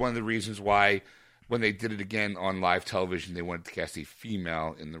 this is one of the reasons why when they did it again on live television, they wanted to cast a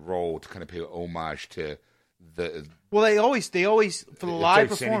female in the role to kind of pay homage to the. Well, they always for the live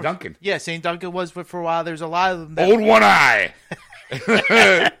like Sandy performance. Duncan. Yeah, Sandy Duncan was, but for a while there's a lot of them. That, Old One Eye.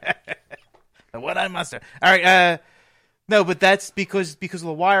 the one-eye monster. All right. No, but that's because of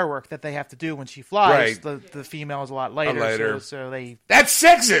the wire work that they have to do when she flies. Right. The female is a lot lighter. So they. That's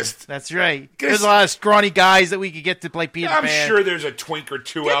sexist. That's right. There's a lot of scrawny guys that we could get to play Peter I'm Pan. sure there's a twink or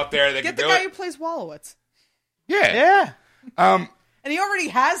two out there that Get can the do guy it. who plays Wallowitz. Yeah. Yeah. And he already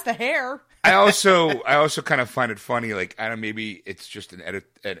has the hair. I also kind of find it funny. Like, I don't know, maybe it's just a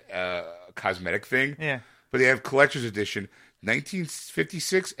cosmetic thing. Yeah. But they have collector's edition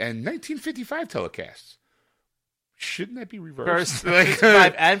 1956 and 1955 telecasts. Shouldn't that be reversed? First,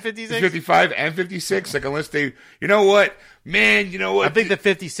 55 and 56? 55 and 56. Like, unless they, you know what, man, you know what? I think the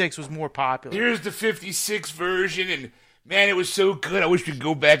 56 was more popular. Here's the 56 version, and man, it was so good. I wish we could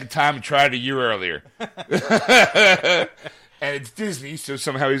go back in time and try it a year earlier. And it's Disney, so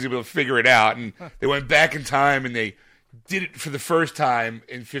somehow he was able to figure it out. And they went back in time and they did it for the first time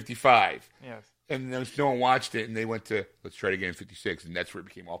in 55. Yes. And then no one watched it, and they went to, let's try it again in 56, and that's where it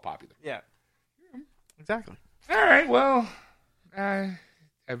became all popular. Yeah. Exactly. All right, well,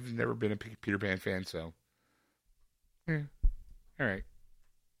 I've never been a Peter Pan fan, so. Yeah. All right.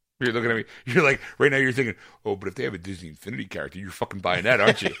 You're looking at me. You're like, right now you're thinking, oh, but if they have a Disney Infinity character, you're fucking buying that,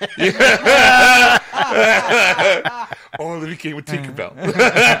 aren't you? Only if he came with Tinkerbell.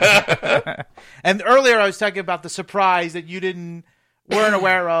 And earlier I was talking about the surprise that you weren't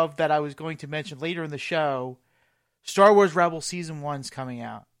aware of that I was going to mention later in the show. Star Wars Rebels Season 1's coming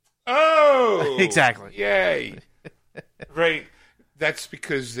out. Oh! Exactly. Yay. Right. That's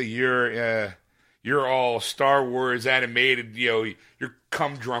because you're all Star Wars animated, you're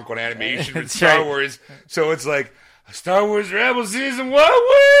cum drunk on animation with That's Star right. Wars. So it's like, Star Wars Rebels Season 1,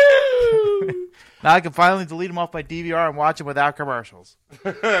 woo! Now I can finally delete them off my DVR and watch them without commercials.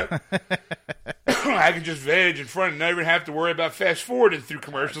 I can just veg in front and not even have to worry about fast forwarding through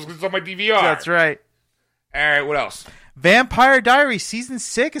commercials because it's on my DVR. That's right. All right, what else? Vampire Diaries Season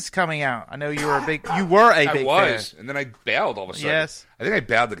 6 is coming out. I know you were a big I was, fan. and then I bailed all of a sudden. Yes. I think I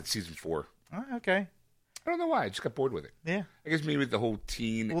bailed like at season 4. Oh, okay. I don't know why. I just got bored with it. Yeah. I guess maybe with the whole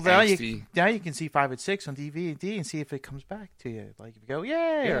teen Well, now angsty. you can see 5 and 6 on DVD and see if it comes back to you. Like if you go,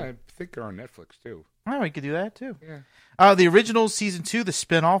 yay. Yeah, I think they're on Netflix too. Oh, we could do that too. Yeah. The original Season 2, the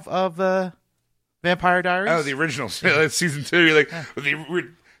spinoff of Vampire Diaries. Oh, the original. That's season 2. You're like,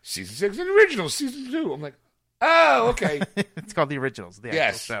 season 6 and original season 2. I'm like, oh, okay. It's called the originals. The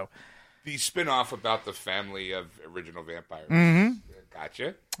Yes. actual show. The spin-off about the family of original vampires. Mm-hmm.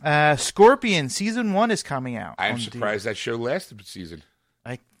 Gotcha. Scorpion Season 1 is coming out. I am on surprised that show lasted a season.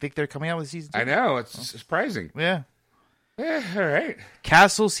 I think they're coming out with Season 2. I know. It's surprising. Yeah. All right.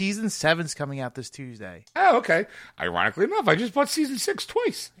 Castle Season 7's coming out this Tuesday. Oh, okay. Ironically enough, I just bought season 6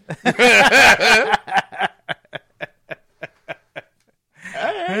 twice.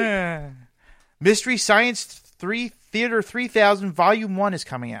 Mystery Science 3 Theater 3000 Volume 1 is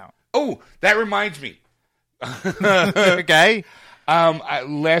coming out. Oh, that reminds me. Okay.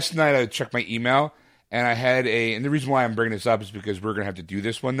 Last night I checked my email, and I had and the reason why I'm bringing this up is because we're going to have to do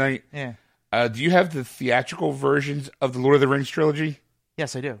this one night. Yeah. Do you have the theatrical versions of the Lord of the Rings trilogy?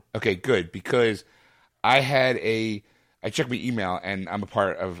 Yes, I do. Okay, good, because I checked my email, and I'm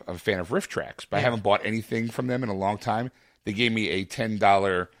a fan of Riff Tracks, but I haven't bought anything from them in a long time. They gave me a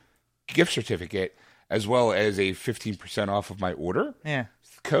 $10 gift certificate as well as a 15% off of my order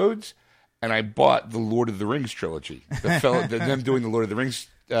codes, and I bought the Lord of the Rings trilogy. Them doing the Lord of the Rings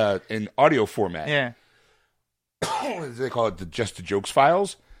in audio format. Yeah. They call it Just the Jokes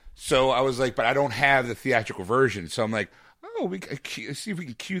files. So I was like, but I don't have the theatrical version. So I'm like, oh, we can see if we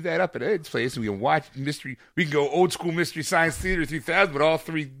can cue that up at Ed's place, and we can watch Mystery. We can go old school Mystery Science Theater 3000, but all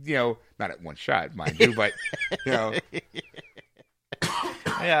three, not at one shot, mind you, but Yeah,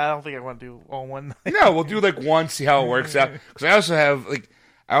 I don't think I want to do all one. No, we'll do like one, see how it works out. Because I also have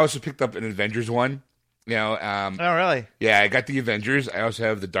I also picked up an Avengers one. Oh, really? Yeah, I got the Avengers. I also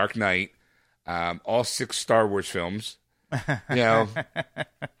have the Dark Knight, all 6 Star Wars films.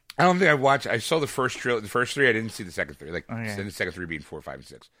 I don't think I watched. I saw the first 3. I didn't see the second 3. The second 3 being 4, 5, and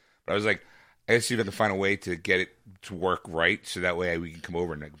 6. But I was like, I gotta see if I can find a way to get it to work right, so that way we can come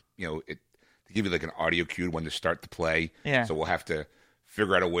over and to give you like an audio cue when to start the play. Yeah. So we'll have to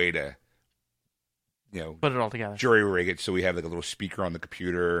figure out a way to, put it all together. Jury rig it so we have like a little speaker on the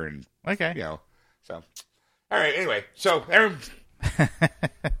computer and Okay. So all right. Anyway, so everyone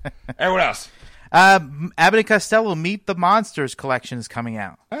else. Abbott and Costello Meet the Monsters collection is coming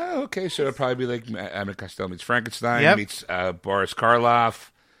out. Oh, okay. So it'll probably be like Abbott and Costello meets Frankenstein, Yep. meets Boris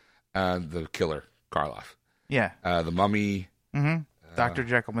Karloff, the killer Karloff. Yeah. The Mummy. Mm-hmm. Dr.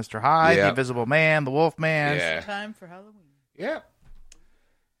 Jekyll, Mr. Hyde, yeah. The Invisible Man, The Wolf Man. Yeah. Time for Halloween. Yeah.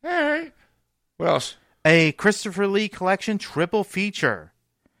 All right. What else? A Christopher Lee collection triple feature.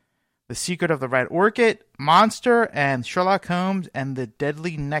 The Secret of the Red Orchid, Monster, and Sherlock Holmes and the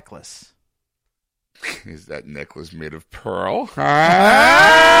Deadly Necklace. Is that necklace made of pearl?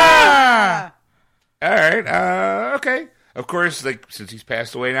 Ah! All right. Okay. Of course, since he's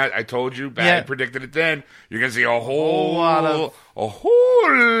passed away now, I told you, I predicted it then. You're gonna see a whole lot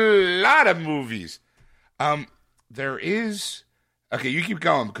of movies. There is. Okay, you keep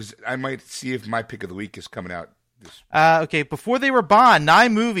going because I might see if my pick of the week is coming out. Okay, Before They Were Bond,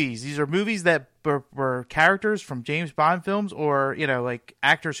 9 movies. These are movies that were characters from James Bond films, or like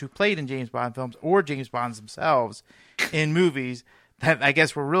actors who played in James Bond films, or James Bonds themselves in movies that I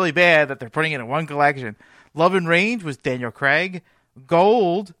guess were really bad that they're putting it in one collection. Love and Range was Daniel Craig.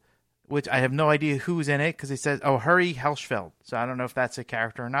 Gold, which I have no idea who's in it because it says Harry Helschfeld, so I don't know if that's a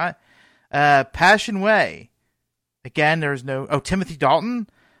character or not. Passion Way. Again, there's no Timothy Dalton.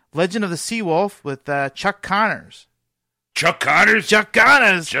 Legend of the Seawolf with Chuck Connors. Chuck Connors? Chuck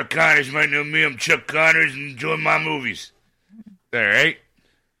Connors! Chuck Connors might know me. I'm Chuck Connors and enjoy my movies. All right.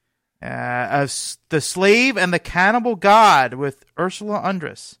 The Slave and the Cannibal God with Ursula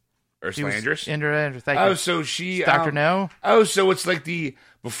Andress. Ursula Andress? Andress, thank you. Oh, so she... Dr. No? Oh, so it's like the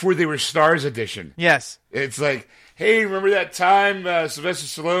Before They Were Stars edition. Yes. It's like, hey, remember that time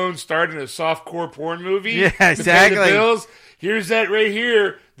Sylvester Stallone starred in a softcore porn movie? Yeah, to pay exactly. the bills? Here's that right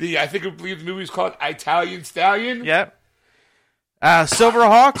here. I believe the movie's called Italian Stallion. Yep.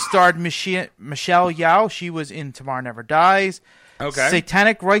 Silverhawk starred Michelle Yeoh. She was in Tomorrow Never Dies. Okay.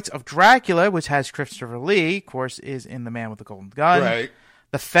 Satanic Rites of Dracula, which has Christopher Lee, of course, is in The Man with the Golden Gun. Right.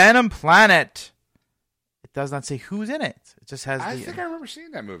 The Phantom Planet. It does not say who's in it. It just has I think I remember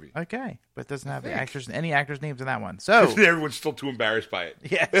seeing that movie. Okay, but it doesn't have any actors' names in that one. So everyone's still too embarrassed by it.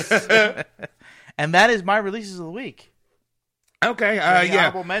 Yes. And that is my releases of the week. Okay,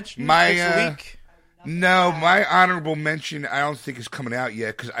 honorable mention picks of the week? No, my honorable mention I don't think is coming out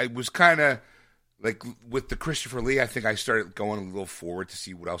yet because I was kind of like with the Christopher Lee. I think I started going a little forward to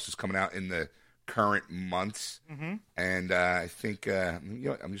see what else is coming out in the current months, and I think I'm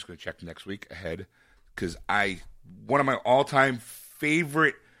just going to check next week ahead because one of my all-time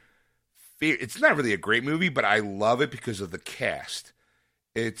favorite. It's not really a great movie, but I love it because of the cast.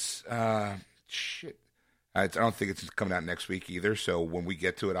 It's shit. I don't think it's coming out next week either. So when we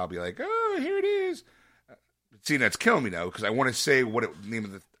get to it, I'll be like, "Oh, here it is." See, that's killing me now because I want to say name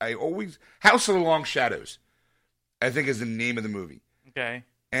of the. House of the Long Shadows, I think, is the name of the movie. Okay.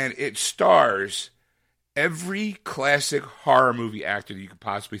 And it stars every classic horror movie actor that you could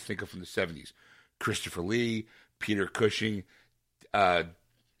possibly think of from the 70s: Christopher Lee, Peter Cushing,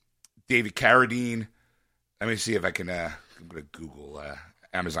 David Carradine. Let me see if I can. I'm going to Google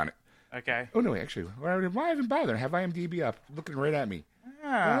Amazon it. Okay. Oh no, actually, why even bother? I have IMDb up, looking right at me.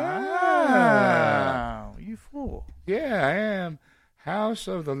 Oh, you fool. Yeah, I am. House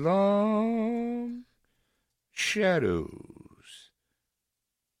of the Long Shadows.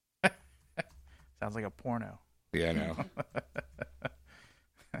 Sounds like a porno. Yeah, I know.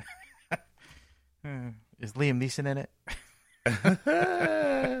 Is Liam Neeson in it?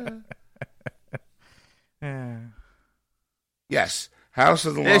 Yes, House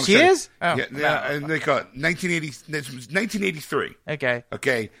of the Long Yes, she Shadows. is? Oh, Yeah, no. and they call it 1980. This was 1983. Okay.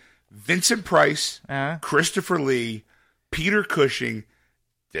 Okay, Vincent Price, Uh-huh. Christopher Lee, Peter Cushing,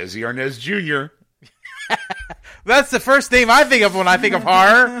 Desi Arnaz Jr., That's the first name I think of when I think of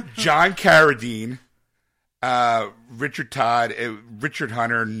horror. John Carradine, Richard Todd, Richard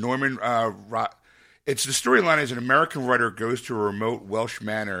Hunter, Norman. It's the storyline is an American writer goes to a remote Welsh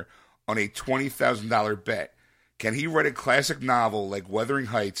manor on a $20,000 bet. Can he write a classic novel like Wuthering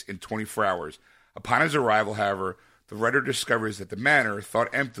Heights in 24 hours? Upon his arrival, however, the writer discovers that the manor, thought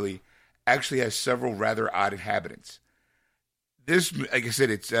empty, actually has several rather odd inhabitants. This, like I said,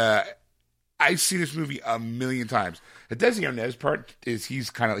 it's I've seen this movie a million times. The Desi Arnaz part is he's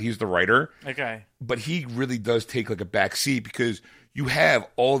the writer, Okay. but he really does take like a back seat because you have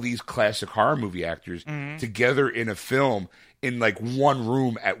all these classic horror movie actors together in a film in like one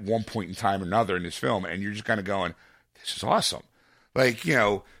room at one point in time or another in this film, and you're just kind of going, "This is awesome!" Like, you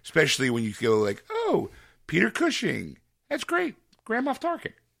know, especially when you feel like, "Oh, Peter Cushing, that's great, Grand Moff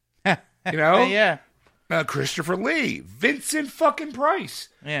Tarkin," you know, Yeah. Christopher Lee, Vincent fucking Price.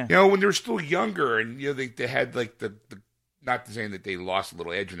 Yeah. You know, when they were still younger and, you know, they had like the not saying that they lost a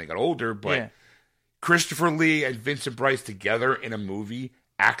little edge when they got older, but Yeah. Christopher Lee and Vincent Price together in a movie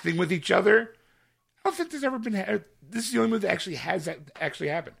acting with each other. I don't think there's ever been. This is the only movie that actually has that actually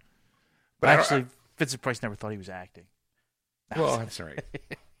happened. But Actually, Vincent Price never thought he was acting. well, that's all right.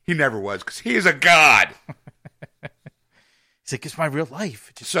 He never was because he is a god. He's like, it's my real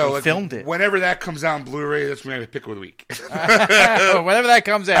life. So they like, filmed it. Whenever that comes out on Blu-ray, that's when I pick of the week. Whenever that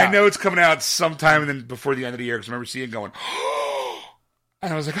comes out. I know it's coming out sometime and then before the end of the year because I remember seeing it going,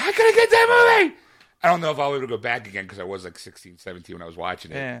 and I was like, I gotta get that movie. I don't know if I'll be able to go back again because I was like 16, 17 when I was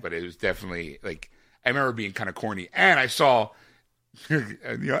watching it, Yeah. but it was definitely like, I remember being kind of corny. And I saw, you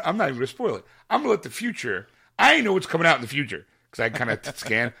know, I'm not even going to spoil it. I'm going to let the future, I know what's coming out in the future because I kind of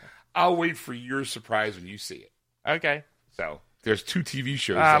scan. I'll wait for your surprise when you see it. Okay. So there's 2 TV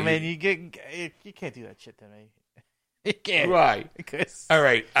shows. Ah, that man, you can't do that shit to me. You can't. Right. Because, All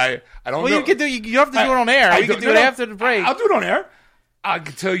right. I don't know. well, you can do. You have to do it on air. You can do it after the break. I'll do it on air. I'll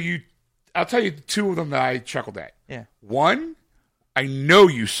tell you 2 of them that I chuckled at. Yeah. One, I know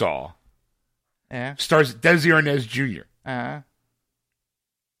you saw, Yeah. stars Desi Arnaz Jr.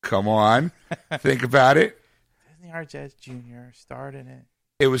 Come on. Think about it. Disney Arnaz Jr. starred in it.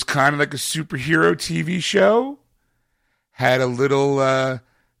 It was kind of like a superhero TV show. Had a little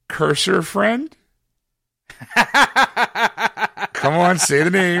cursor friend. Come on, say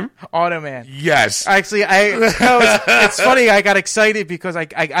the name. Automan. Yes. Actually, it's funny. I got excited because I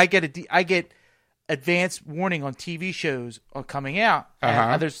get advanced warning on TV shows coming out.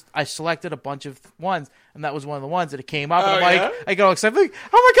 And I selected a bunch of ones, and that was one of the ones that it came up. And I'm like, I got all excited. I'm like,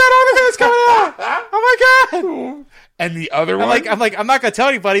 oh my god, Automan is coming out! Oh my god! And the other one, I'm not gonna tell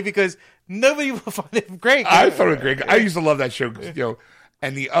anybody because nobody will find it great. I thought it was great. I used to love that show. You know,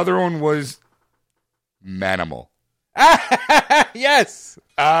 and the other one was Manimal. Yes.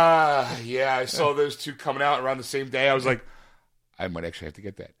 Yeah, I saw those 2 coming out around the same day. I was like, I might actually have to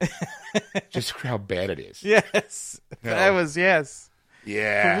get that. Just for how bad it is. Yes. No. That was yes.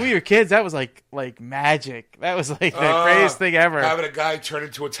 Yeah. When we were kids, that was like magic. That was like the greatest thing ever. Having a guy turn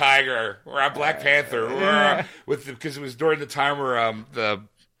into a tiger or a Black Panther or because it was during the time where the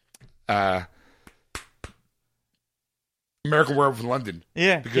American Werewolf in London.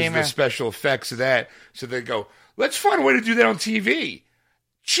 Yeah, Because came of the out. special effects of that. So they go, let's find a way to do that on TV.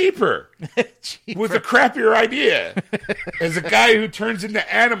 Cheaper. With a crappier idea. As a guy who turns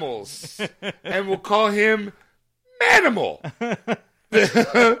into animals. And we'll call him Manimal.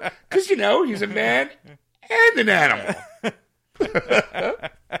 Because, you know, he's a man and an animal.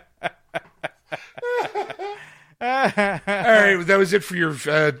 All right, that was it for your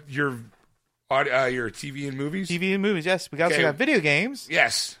TV and movies? TV and movies, yes. We also Okay. got video games.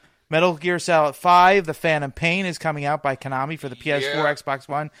 Yes. Metal Gear Solid 5, The Phantom Pain is coming out by Konami for the PS4, Yeah. Xbox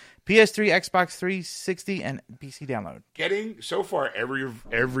One, PS3, Xbox 360, and PC download. Getting, so far, every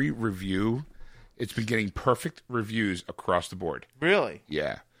review, it's been getting perfect reviews across the board. Really?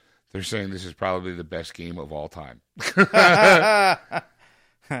 Yeah. They're saying this is probably the best game of all time. They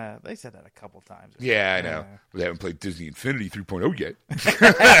said that a couple times. Yeah, I know. But they haven't played Disney Infinity 3.0 yet.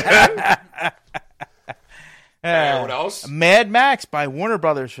 What else? Mad Max by Warner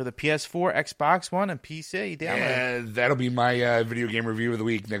Brothers for the PS4, Xbox One, and PC. Download. That'll be my video game review of the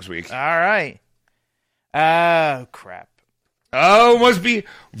week next week. All right. Oh, crap. Oh,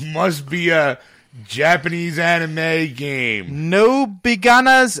 must be a Japanese anime game. No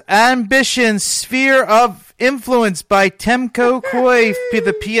Begana's Ambition Sphere of Influence by Temco Koi for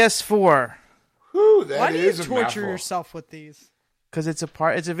the PS4. Whew, that Why do you is a torture mouthful. yourself with these? Because it's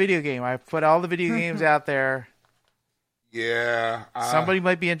a video game. I put all the video games out there. Yeah. Somebody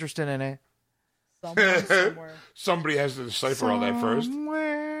might be interested in it. Someone somewhere. Somebody has to decipher all that first.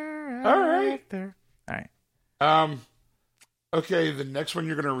 Somewhere All right. out there. All right. Okay, the next one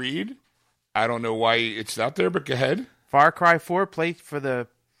you're going to read, I don't know why it's out there, but go ahead. Far Cry 4 played for the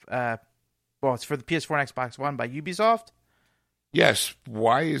it's for the PS4 and Xbox One by Ubisoft. Yes.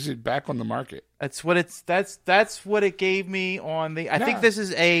 Why is it back on the market? That's what it gave me on the. I think Yeah. this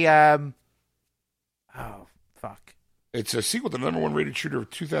is a oh fuck. It's a sequel to the #1 rated shooter of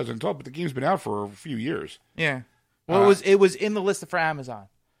 2012, but the game's been out for a few years. Yeah. Well, it was in the list for Amazon.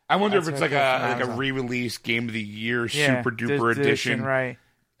 I wonder That's if it's what like I got from a Amazon. re-release Game of the Year Yeah, Super Duper edition. right?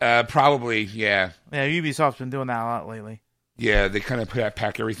 Probably, yeah. Yeah, Ubisoft's been doing that a lot lately. Yeah, they kind of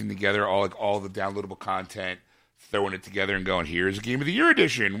pack everything together, all the downloadable content, throwing it together and going, here's a Game of the Year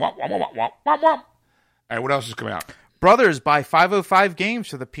edition. Womp, womp, womp, womp, womp, womp. All right, what else is coming out? Brothers by 505 Games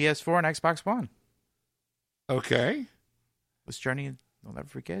for the PS4 and Xbox One. Okay. This journey, I'll never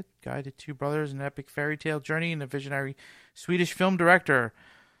forget, guided two brothers in an epic fairy tale journey and a visionary Swedish film director,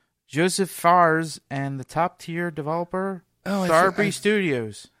 Joseph Fars, and the top-tier developer, Starbreeze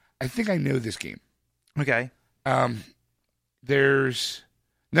Studios. I think I know this game. Okay. There's...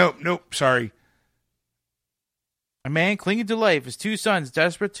 Nope, sorry. A man clinging to life, his two sons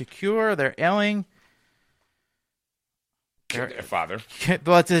desperate to cure their ailing... Their father.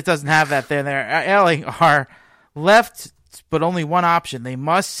 But it doesn't have that there. Their ailing are left, but only one option. They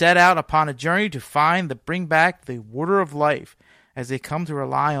must set out upon a journey to bring back the water of life, as they come to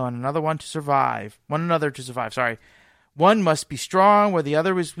rely on one another to survive. One must be strong where the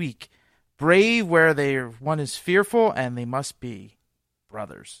other is weak, brave where one is fearful, and they must be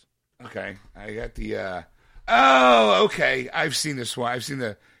brothers. Okay, I got the... Oh, okay. I've seen this one.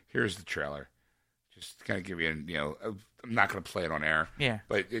 Here's the trailer. Just to kind of give you, I'm not going to play it on air. Yeah.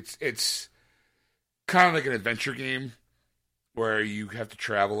 But it's kind of like an adventure game where you have to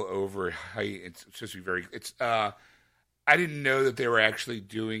travel over height. It's supposed to be very... I didn't know that they were actually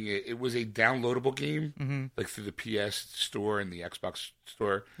doing it. It was a downloadable game, like through the PS store and the Xbox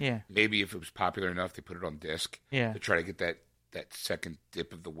store. Yeah. Maybe if it was popular enough, they put it on disc. Yeah. To try to get that second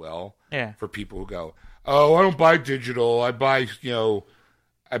dip of the well. Yeah. For people who go, oh, I don't buy digital. I buy,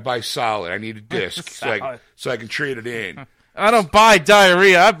 I buy solid. I need a disc so I can trade it in. I don't buy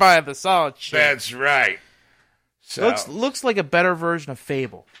diarrhea. I buy the solid shit. That's right. So Looks like a better version of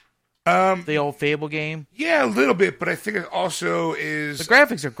Fable. The old Fable game. Yeah, a little bit, but I think it also is... The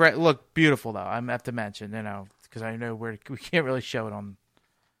graphics are great. Look beautiful, though. I have to mention, because I know we can't really show it on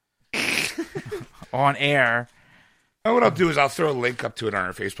on air. And what I'll do is I'll throw a link up to it on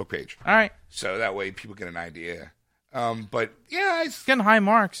our Facebook page. All right. So that way people get an idea. But yeah, It's getting high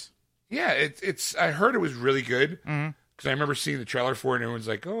marks. Yeah, it's. I heard it was really good because I remember seeing the trailer for it, and everyone's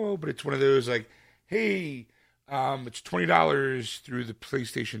like, "Oh," but it's one of those like, "Hey, it's $20 through the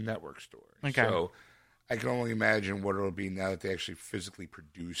PlayStation Network store." Okay. So I can only imagine what it'll be now that they actually physically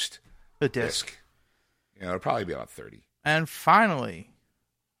produced The disc. It'll probably be about 30. And finally,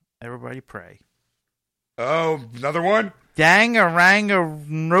 everybody pray. Oh, another one? Danganronpa.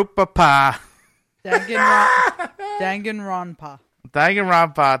 Danganronpa.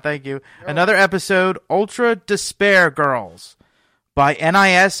 Danganronpa, thank you. Another episode, Ultra Despair Girls by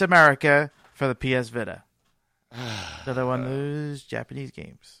NIS America for the PS Vita. Another one of those Japanese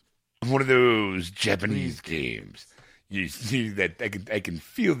games. One of those Japanese games. You see that I can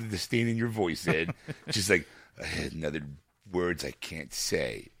feel the disdain in your voice, Ed. Just like another words I can't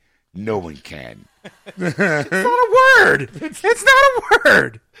say. No one can. It's not a word. It's not a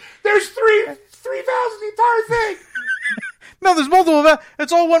word. There's 3,000 the entire thing. No, there's multiple.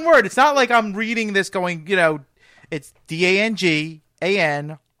 It's all one word. It's not like I'm reading this going, it's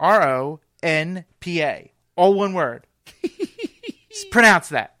DANGANRONPA. All one word. Just pronounce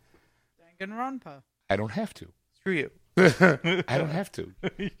that. Danganronpa. I don't have to. Screw you. I don't have to.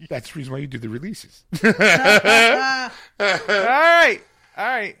 That's the reason why you do the releases. All right. All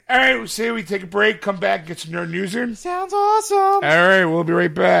right. All right, we'll say we take a break, come back, get some nerd news in. Sounds awesome. All right, we'll be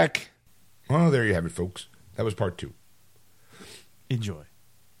right back. Well, there you have it, folks. That was part 2. Enjoy.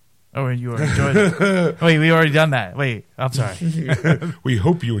 Oh, and you already enjoyed it. Wait, we already done that. Wait, I'm sorry. We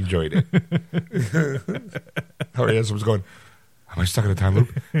hope you enjoyed it. Oh, yeah, someone's going, am I stuck in a time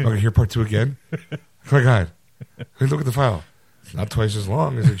loop? Am I going to hear part 2 again? Oh, my God. Hey, look at the file. It's not twice as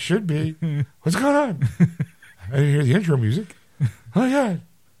long as it should be. What's going on? I didn't hear the intro music. Oh, my God.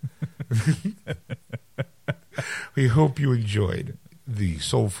 We hope you enjoyed the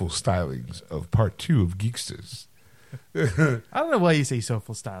soulful stylings of part 2 of Geeksters. I don't know why you say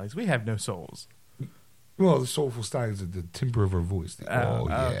soulful stylings. We have no souls. Well, the soulful stylings of the timbre of our voice. Yeah.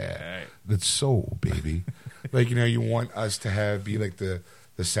 Okay. That's soul, baby. Like, you want us to be like the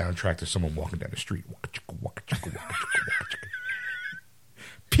soundtrack to someone walking down the street.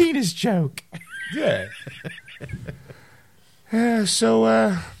 Penis joke. Yeah. So,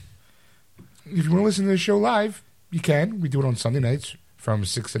 if you want to listen to the show live, you can. We do it on Sunday nights from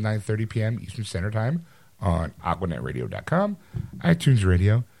 6 to 9:30 p.m. Eastern Standard Time on AquanetRadio.com, iTunes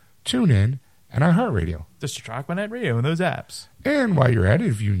Radio, TuneIn, and iHeartRadio. Just your Aquanet Radio and those apps. And while you're at it,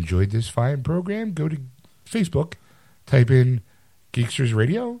 if you enjoyed this fine program, go to Facebook, type in Geeksters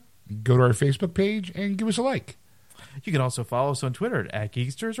Radio, go to our Facebook page, and give us a like. You can also follow us on Twitter at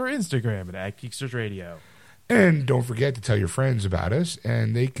Geeksters or Instagram at Geeksters Radio. And don't forget to tell your friends about us,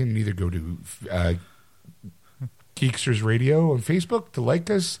 and they can either go to Geeksters Radio on Facebook to like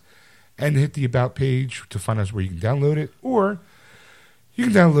us and hit the About page to find us where you can download it, or you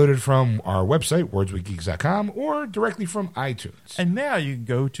can download it from our website, wordswithgeeks.com, or directly from iTunes. And now you can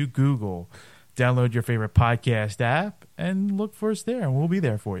go to Google, download your favorite podcast app, and look for us there, and we'll be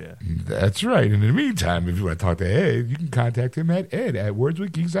there for you. That's right. And in the meantime, if you want to talk to Ed, you can contact him at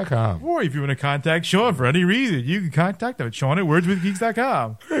ed@wordswithgeeks.com. Or if you want to contact Sean for any reason, you can contact him at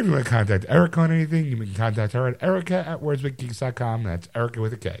Sean@wordswithgeeks.com. Or if you want to contact Erica on anything, you can contact her at erica@wordswithgeeks.com. That's Erica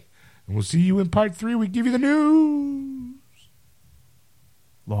with a K. And we'll see you in part 3. We give you the news.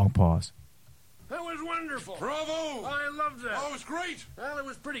 Long pause. That was wonderful. Bravo! I loved that. Oh, it was great. Well, it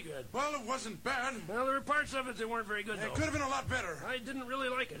was pretty good. Well, it wasn't bad. Well, there were parts of it that weren't very good, It though. could have been a lot better. I didn't really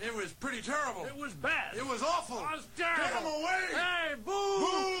like it. It was pretty terrible. It was bad. It was awful. It was terrible. Get him away! Hey, boo!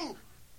 Boo!